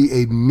guys will be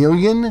a 1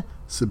 million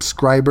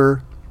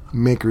subscriber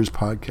makers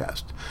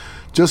podcast.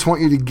 Just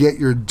want you to get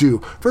your due.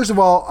 First of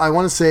all, I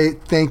want to say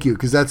thank you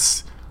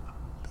because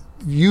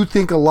you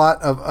think a lot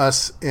of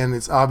us, and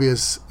it's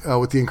obvious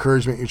with the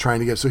encouragement you're trying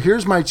to give. So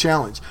here's my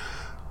challenge.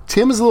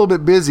 Tim is a little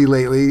bit busy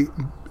lately,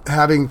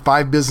 having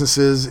 5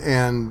 businesses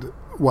and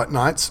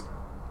whatnots.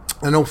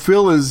 I know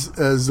Phil is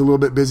a little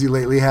bit busy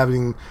lately,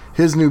 having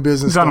his new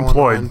business. He's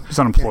unemployed. He's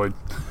unemployed.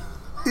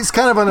 He's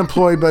kind of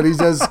unemployed, but he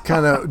does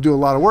kind of do a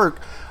lot of work.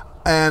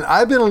 And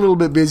I've been a little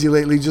bit busy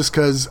lately just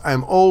because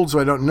I'm old, so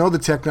I don't know the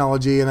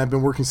technology, and I've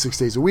been working 6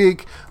 days a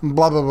week,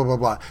 blah, blah, blah, blah,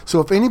 blah.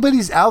 So if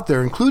anybody's out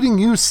there, including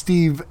you,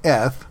 Steve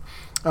Eth,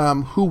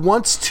 who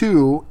wants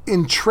to,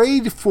 in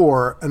trade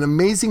for an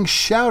amazing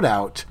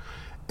shout-out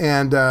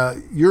and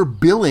your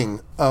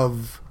billing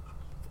of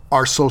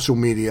our social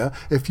media,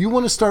 if you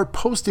want to start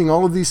posting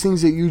all of these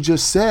things that you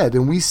just said,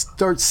 and we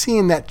start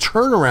seeing that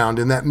turnaround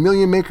in that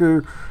million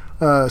maker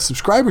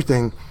subscriber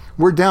thing,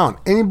 we're down.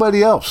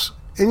 Anybody else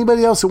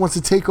that wants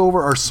to take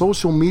over our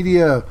social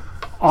media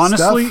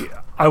Honestly,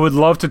 stuff? I would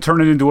love to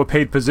turn it into a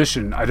paid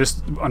position.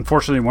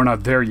 Unfortunately, we're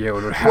not there yet.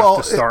 We would have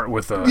to start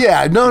with a...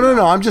 Yeah,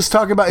 no. I'm just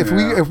talking about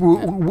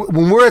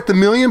when we're at the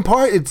million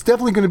part, it's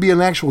definitely going to be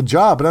an actual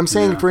job. But I'm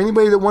saying for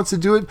anybody that wants to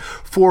do it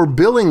for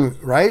billing,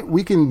 right,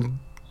 we can,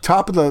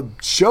 top of the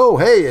show,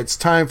 hey, it's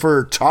time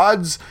for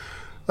Todd's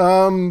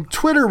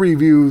Twitter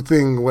review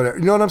thing, whatever.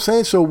 You know what I'm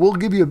saying? So we'll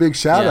give you a big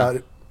shout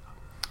out.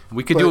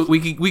 We could do it.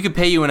 We could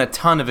pay you in a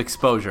ton of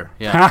exposure.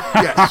 Yeah.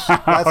 Yes,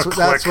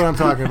 that's what I'm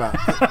talking about.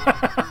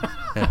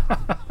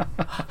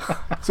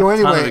 So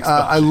anyway,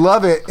 I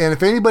love it. And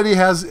if anybody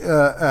has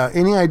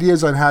any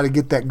ideas on how to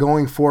get that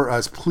going for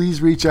us,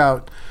 please reach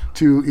out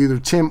to either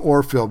Tim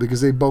or Phil because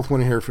they both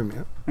want to hear from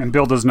you. And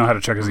Bill doesn't know how to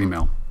check his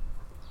email.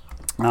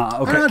 Okay. I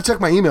don't know how to check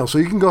my email, so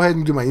you can go ahead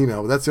and do my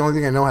email. But that's the only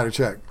thing I know how to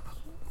check.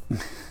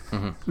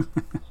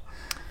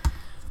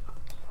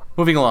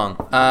 Moving along.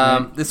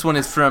 This one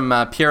is from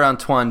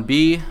Pierre-Antoine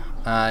B.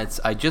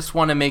 I just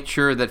want to make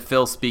sure that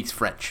Phil speaks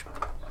French.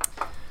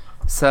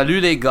 Salut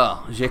les gars,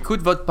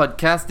 j'écoute votre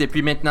podcast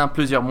depuis maintenant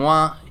plusieurs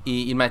mois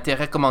et il m'a été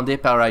recommandé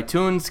par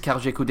iTunes car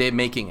j'écoutais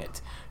Making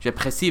It.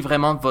 J'apprécie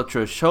vraiment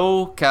votre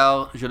show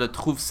car je le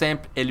trouve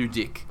simple et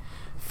ludique.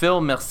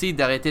 Phil, merci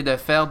d'arrêter de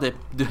faire de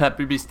la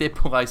publicité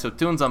pour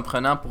iTunes en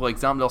prenant pour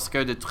exemple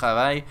lorsque tu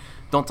travailles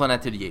dans ton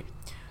atelier.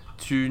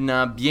 Tu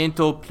n'as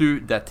bientôt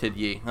plus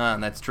d'atelier. Ah,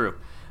 that's true.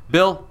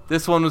 Bill,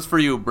 this one was for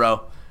you,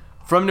 bro.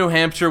 From New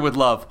Hampshire with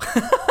love.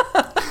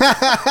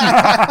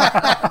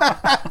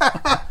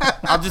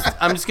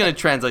 I'm just gonna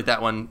translate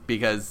that one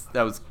because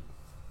that was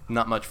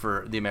not much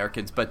for the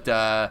Americans. But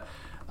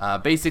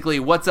basically,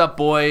 what's up,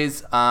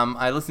 boys?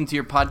 I listened to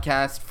your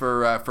podcast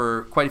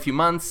for quite a few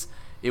months.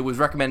 It was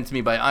recommended to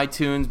me by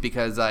iTunes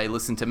because I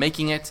listened to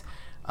Making It.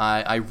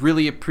 I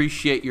really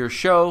appreciate your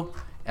show.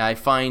 I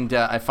find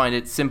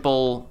it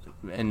simple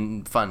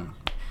and fun.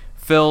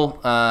 Phil,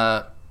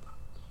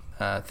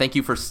 thank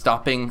you for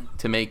stopping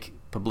to make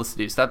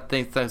publicity.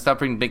 Stopping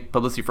to make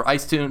publicity for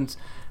iTunes.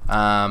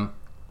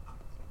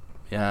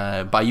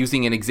 By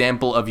using an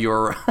example of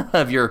your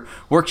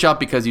workshop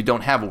because you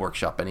don't have a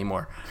workshop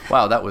anymore.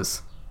 Wow, that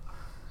was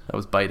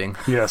biting.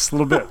 Yes, a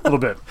little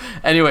bit.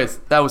 Anyways,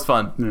 that was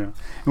fun. Yeah, and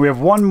we have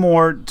one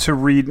more to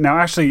read now.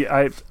 Actually,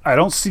 I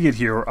don't see it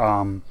here.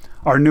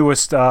 Our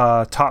newest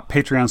top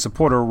Patreon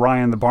supporter,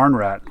 Ryan the Barn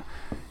Rat,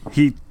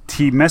 he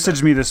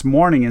messaged me this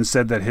morning and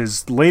said that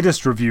his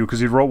latest review,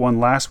 because he wrote one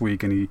last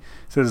week, and he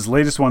said his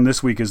latest one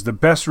this week is the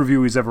best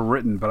review he's ever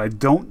written, but I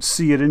don't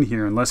see it in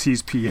here unless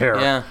he's Pierre.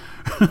 Yeah.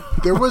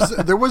 There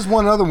was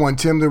one other one,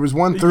 Tim. There was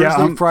one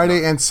Thursday,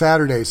 Friday, and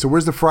Saturday. So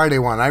where's the Friday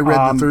one? I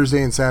read the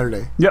Thursday and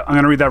Saturday. Yeah, I'm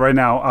going to read that right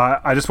now.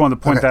 I just wanted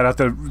to point that out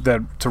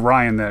to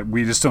Ryan that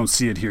we just don't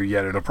see it here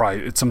yet.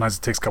 Sometimes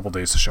it takes a couple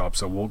days to show up,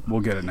 so we'll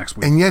get it next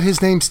week. And yet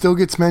his name still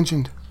gets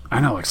mentioned. I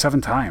know, like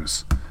 7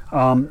 times.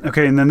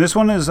 Okay, and then this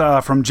one is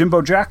from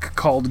Jimbo Jack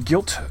called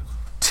Guilt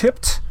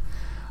Tipped.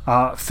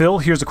 Phil,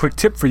 here's a quick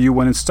tip for you.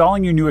 When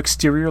installing your new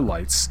exterior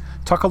lights,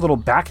 tuck a little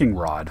backing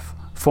rod,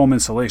 foam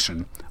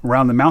insulation,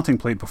 around the mounting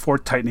plate before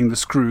tightening the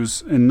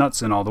screws and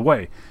nuts in all the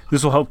way.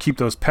 This will help keep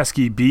those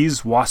pesky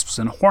bees, wasps,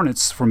 and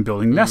hornets from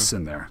building nests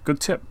in there. Good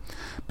tip.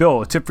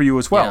 Bill, a tip for you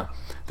as well. Yeah.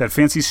 That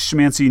fancy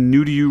schmancy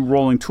new-to-you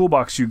rolling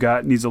toolbox you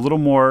got needs a little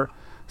more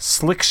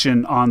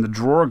sliction on the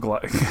drawer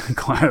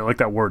I like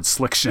that word,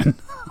 sliction,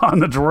 on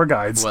the drawer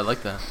guides. Oh, I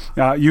like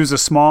that. Use a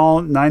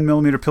small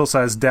 9mm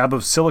pill-sized dab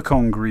of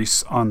silicone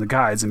grease on the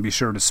guides and be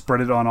sure to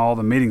spread it on all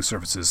the mating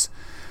surfaces.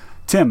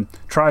 Tim,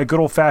 try a good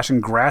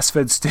old-fashioned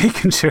grass-fed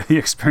steak and share the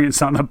experience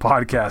on the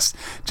podcast.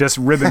 Just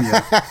ribbing you.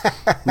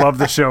 Love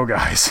the show,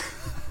 guys.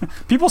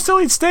 People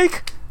still eat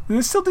steak? Do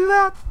they still do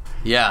that?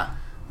 Yeah.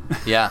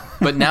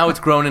 But now it's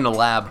grown in a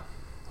lab.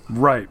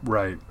 Right.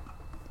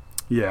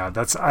 Yeah,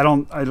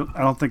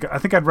 I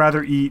think I'd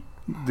rather eat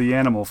the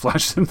animal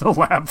flesh than the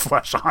lab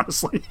flesh,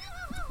 honestly.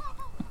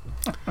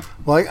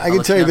 Well, I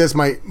can tell you this,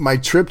 my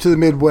trip to the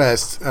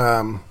Midwest,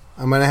 I'm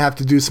going to have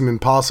to do some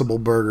Impossible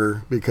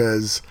Burger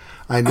because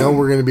I know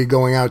we're going to be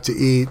going out to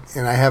eat,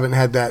 and I haven't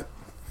had that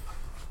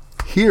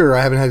here.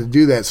 I haven't had to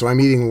do that, so I'm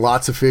eating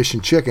lots of fish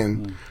and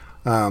chicken,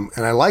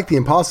 and I like the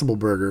Impossible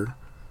Burger,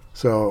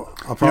 so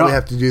I'll probably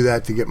have to do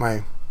that to get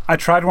my... I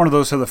tried one of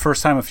those for the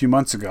first time a few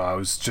months ago. I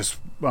was just...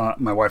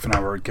 my wife and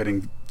I were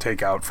getting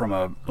takeout from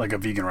a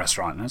vegan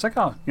restaurant, and I was like,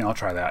 I'll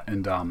try that,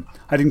 and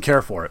I didn't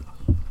care for it,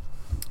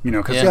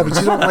 cause but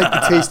you don't like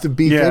the taste of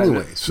beef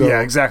anyway. So yeah,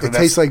 exactly. It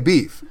tastes like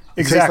beef.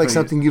 It tastes like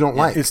something you don't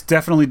like. It's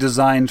definitely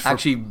designed for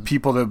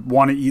people that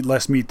want to eat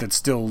less meat that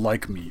still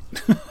like meat.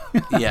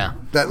 Yeah,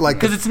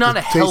 because it's not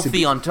a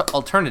healthy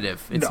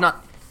alternative. It's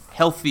not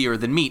healthier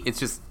than meat. It's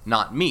just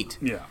not meat.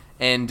 Yeah,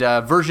 and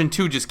version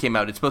 2 just came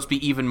out. It's supposed to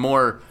be even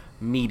more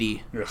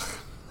meaty. Ugh.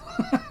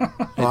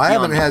 Well, I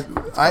haven't had.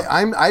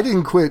 I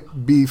didn't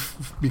quit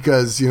beef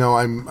because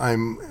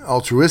I'm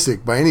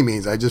altruistic by any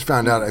means. I just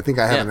found out. I think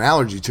I have an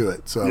allergy to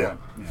it. So yeah.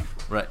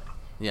 Right.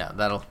 Yeah,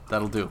 that'll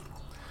do.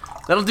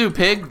 That'll do,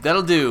 pig.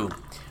 That'll do.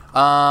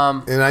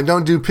 And I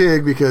don't do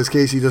pig because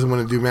Casey doesn't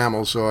want to do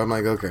mammals. So I'm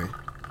like, okay,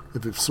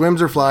 if it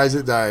swims or flies,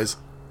 it dies.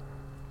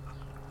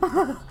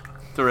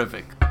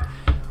 Terrific.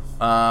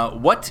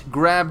 What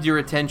grabbed your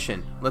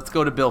attention? Let's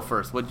go to Bill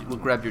first.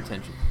 What grabbed your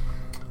attention?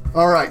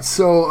 All right,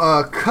 so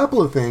a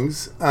couple of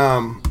things.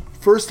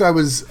 First, I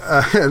was,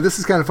 this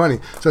is kind of funny.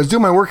 So I was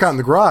doing my workout in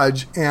the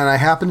garage, and I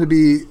happened to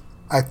be,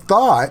 I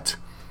thought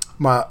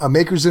a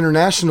Makers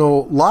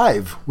International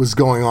live was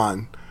going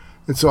on.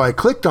 And so I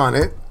clicked on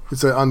it.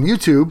 It's on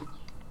YouTube,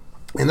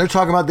 and they're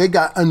talking about they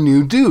got a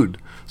new dude.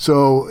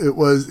 So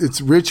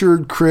it's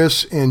Richard,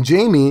 Chris, and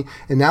Jamie,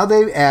 and now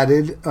they've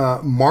added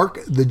Mark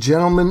the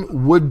Gentleman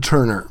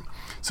Woodturner.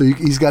 So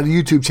he's got a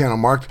YouTube channel.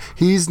 Mark,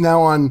 he's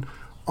now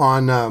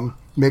on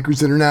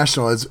Makers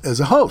International as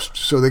a host.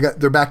 So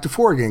they're back to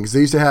 4 again because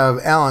they used to have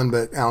Alan,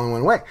 but Alan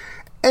went away.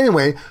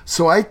 Anyway,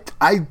 so I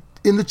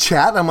in the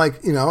chat, I'm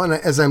like, and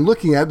as I'm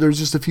looking at it, there's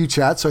just a few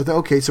chats. So I thought,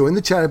 okay, so in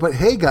the chat, I put,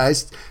 hey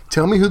guys,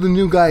 tell me who the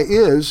new guy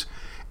is,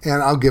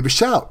 and I'll give a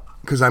shout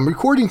because I'm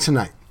recording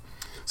tonight.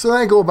 So then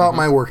I go about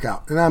my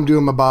workout, and I'm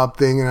doing my Bob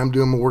thing, and I'm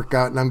doing my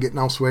workout, and I'm getting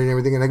all sweaty and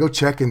everything, and I go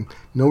check, and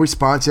no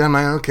response. And I'm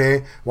like,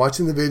 okay,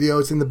 watching the video,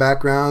 it's in the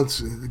background,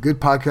 it's a good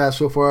podcast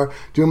so far,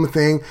 doing my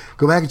thing.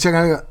 Go back and check,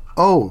 and I go,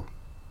 oh,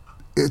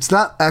 it's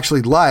not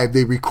actually live.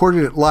 They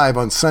recorded it live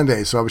on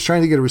Sunday, so I was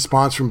trying to get a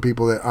response from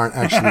people that aren't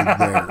actually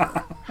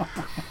there.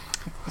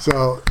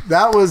 So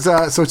that was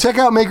so check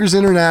out Makers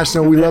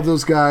International. We love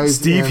those guys.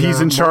 Steve, and,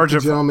 he's in charge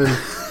of. Gentlemen.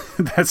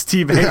 That's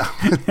Steve.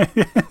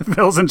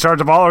 Phil's in charge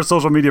of all our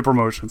social media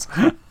promotions.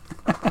 And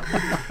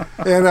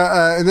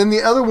then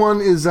the other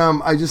one is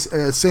I just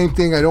same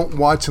thing. I don't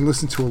watch and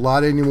listen to a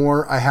lot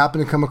anymore. I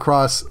happen to come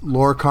across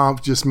Laura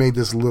Kampf just made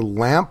this little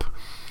lamp,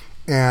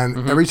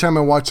 and every time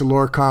I watch a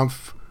Laura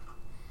Kampf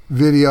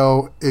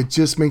video, it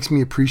just makes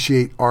me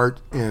appreciate art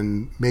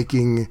and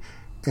making,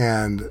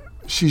 and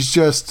she's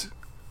just,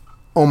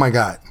 oh my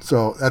God.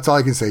 So that's all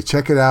I can say.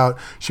 Check it out.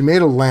 She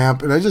made a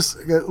lamp, and I just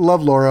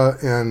love Laura,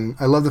 and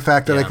I love the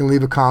fact that I can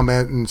leave a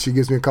comment and she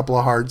gives me a couple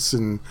of hearts,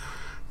 and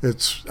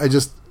I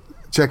just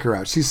check her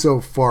out. She's so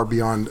far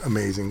beyond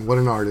amazing. What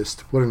an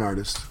artist. What an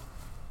artist.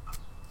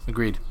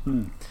 Agreed.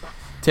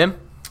 Tim?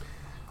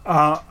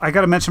 I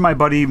got to mention my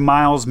buddy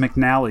Miles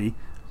McNally.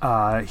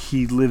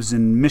 He lives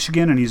in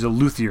Michigan, and he's a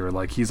luthier.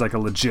 Like, he's like a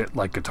legit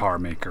guitar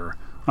maker,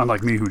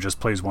 unlike me who just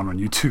plays one on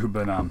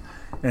YouTube.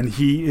 And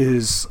he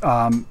is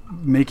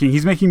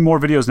making more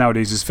videos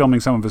nowadays. He's filming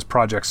some of his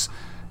projects,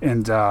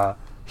 and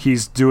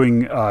he's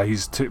doing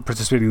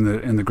participating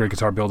in the Great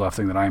Guitar Build Off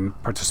thing that I'm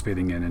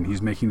participating in, and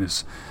he's making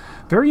this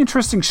very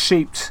interesting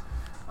shaped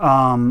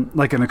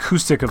like an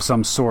acoustic of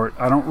some sort.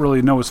 I don't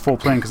really know his full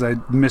plan because I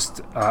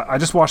missed. I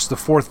just watched the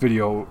fourth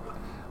video,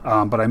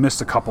 but I missed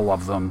a couple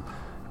of them.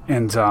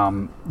 And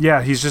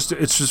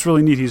it's just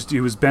really neat.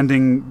 He was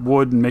bending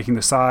wood and making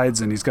the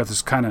sides, and he's got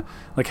this kind of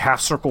like half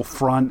circle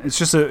front. It's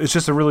just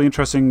a really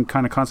interesting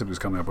kind of concept he's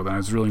coming up with, and I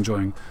was really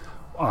enjoying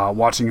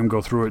watching him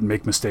go through it and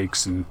make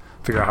mistakes and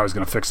figure out how he's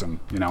going to fix them.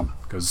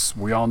 Because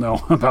we all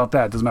know about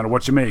that. Doesn't matter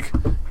what you make,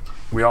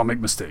 we all make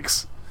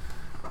mistakes.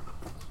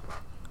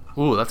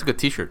 Ooh, that's a good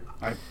T-shirt.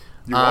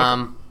 You're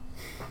welcome.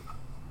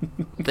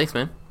 Thanks,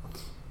 man.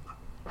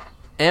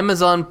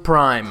 Amazon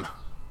Prime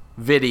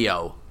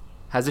Video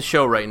has a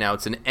show right now.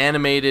 It's an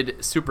animated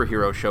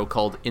superhero show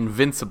called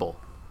Invincible.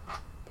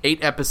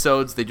 8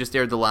 episodes. They just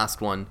aired the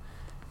last one.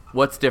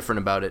 What's different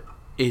about it?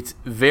 It's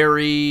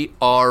very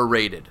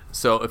R-rated.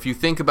 So if you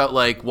think about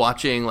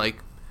watching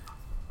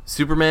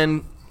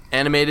Superman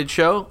animated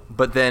show,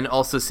 but then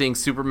also seeing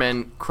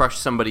Superman crush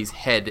somebody's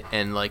head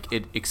and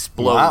it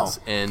explodes.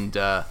 Wow. And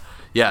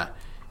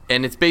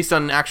and it's based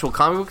on actual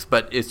comic books,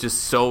 but it's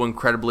just so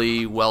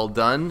incredibly well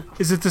done.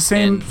 Is it the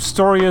same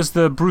story as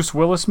the Bruce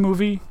Willis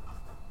movie?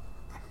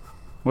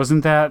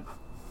 Wasn't that?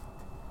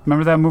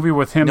 Remember that movie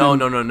with him? No.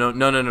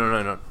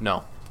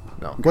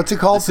 What's it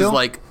called, This Phil?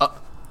 is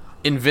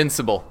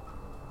Invincible.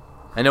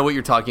 I know what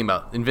you're talking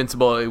about.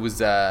 Invincible. It was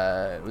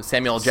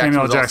Samuel L. Jackson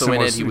was also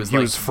in it. He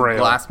was frail.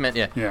 Glass Man.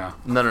 Yeah.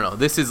 No.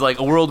 This is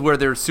a world where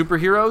there's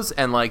superheroes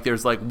and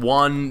there's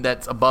one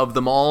that's above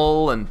them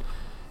all. And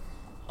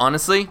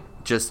honestly,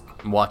 just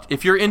watch.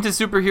 If you're into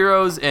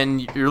superheroes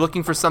and you're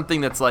looking for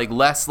something that's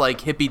less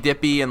hippy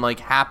dippy and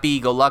happy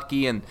go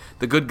lucky and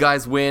the good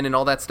guys win and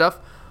all that stuff,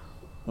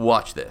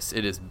 watch this.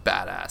 It is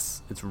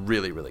badass. It's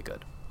really, really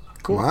good.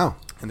 Cool. Wow.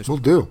 And We'll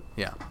do.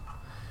 Yeah.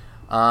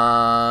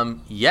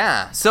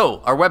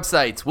 So our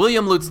websites,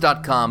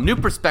 williamlutz.com,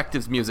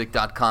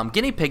 newperspectivesmusic.com,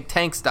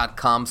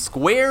 guineapigtanks.com,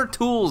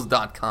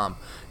 squaretools.com.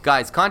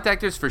 Guys,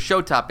 contact us for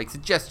show topics,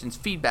 suggestions,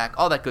 feedback,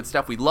 all that good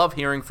stuff. We love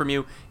hearing from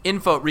you.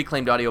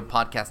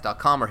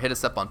 info@reclaimedaudiopodcast.com, or hit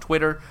us up on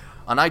Twitter.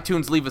 On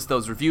iTunes, leave us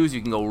those reviews.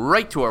 You can go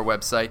right to our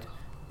website,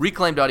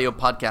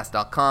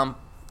 reclaimedaudiopodcast.com.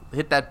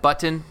 Hit that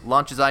button,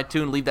 launches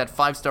iTunes, leave that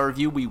 5-star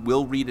review. We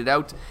will read it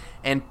out.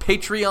 And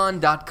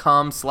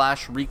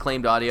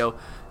patreon.com/reclaimedaudio.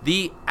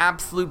 The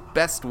absolute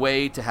best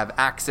way to have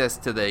access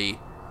to the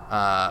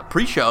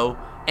pre-show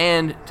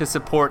and to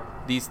support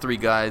these 3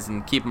 guys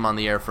and keep them on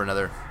the air for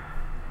another,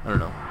 I don't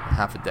know,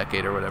 half a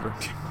decade or whatever.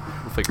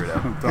 We'll figure it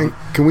out. And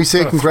can we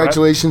say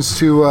congratulations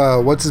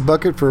to What's His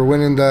Bucket for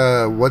winning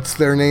the What's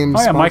Their Name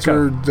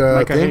sponsored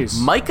Micah thing? Hayes.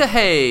 Micah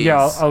Hayes.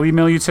 Yeah, I'll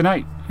email you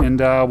tonight, and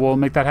we'll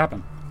make that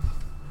happen.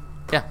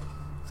 Yeah,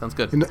 sounds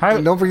good.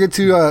 And don't forget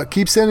to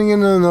keep sending in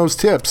those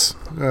tips,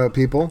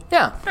 people.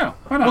 Yeah,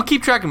 why not? we'll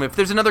keep track of them. If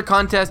there's another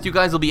contest, you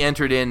guys will be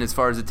entered in as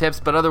far as the tips,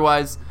 but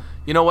otherwise,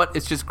 you know what?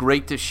 It's just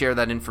great to share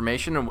that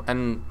information,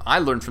 and I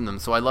learned from them,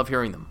 so I love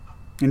hearing them.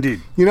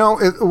 Indeed.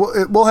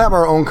 We'll have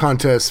our own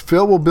contest.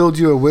 Phil will build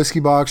you a whiskey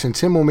box, and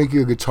Tim will make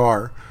you a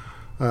guitar.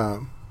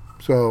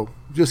 So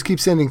just keep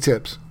sending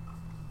tips.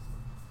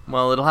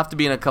 Well, it'll have to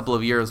be in a couple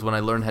of years when I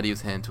learn how to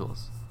use hand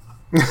tools.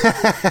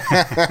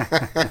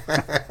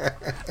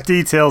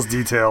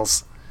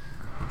 Details.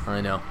 I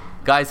know.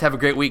 Guys, have a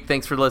great week.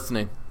 Thanks for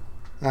listening.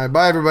 All right,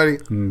 bye, everybody.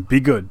 Be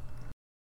good.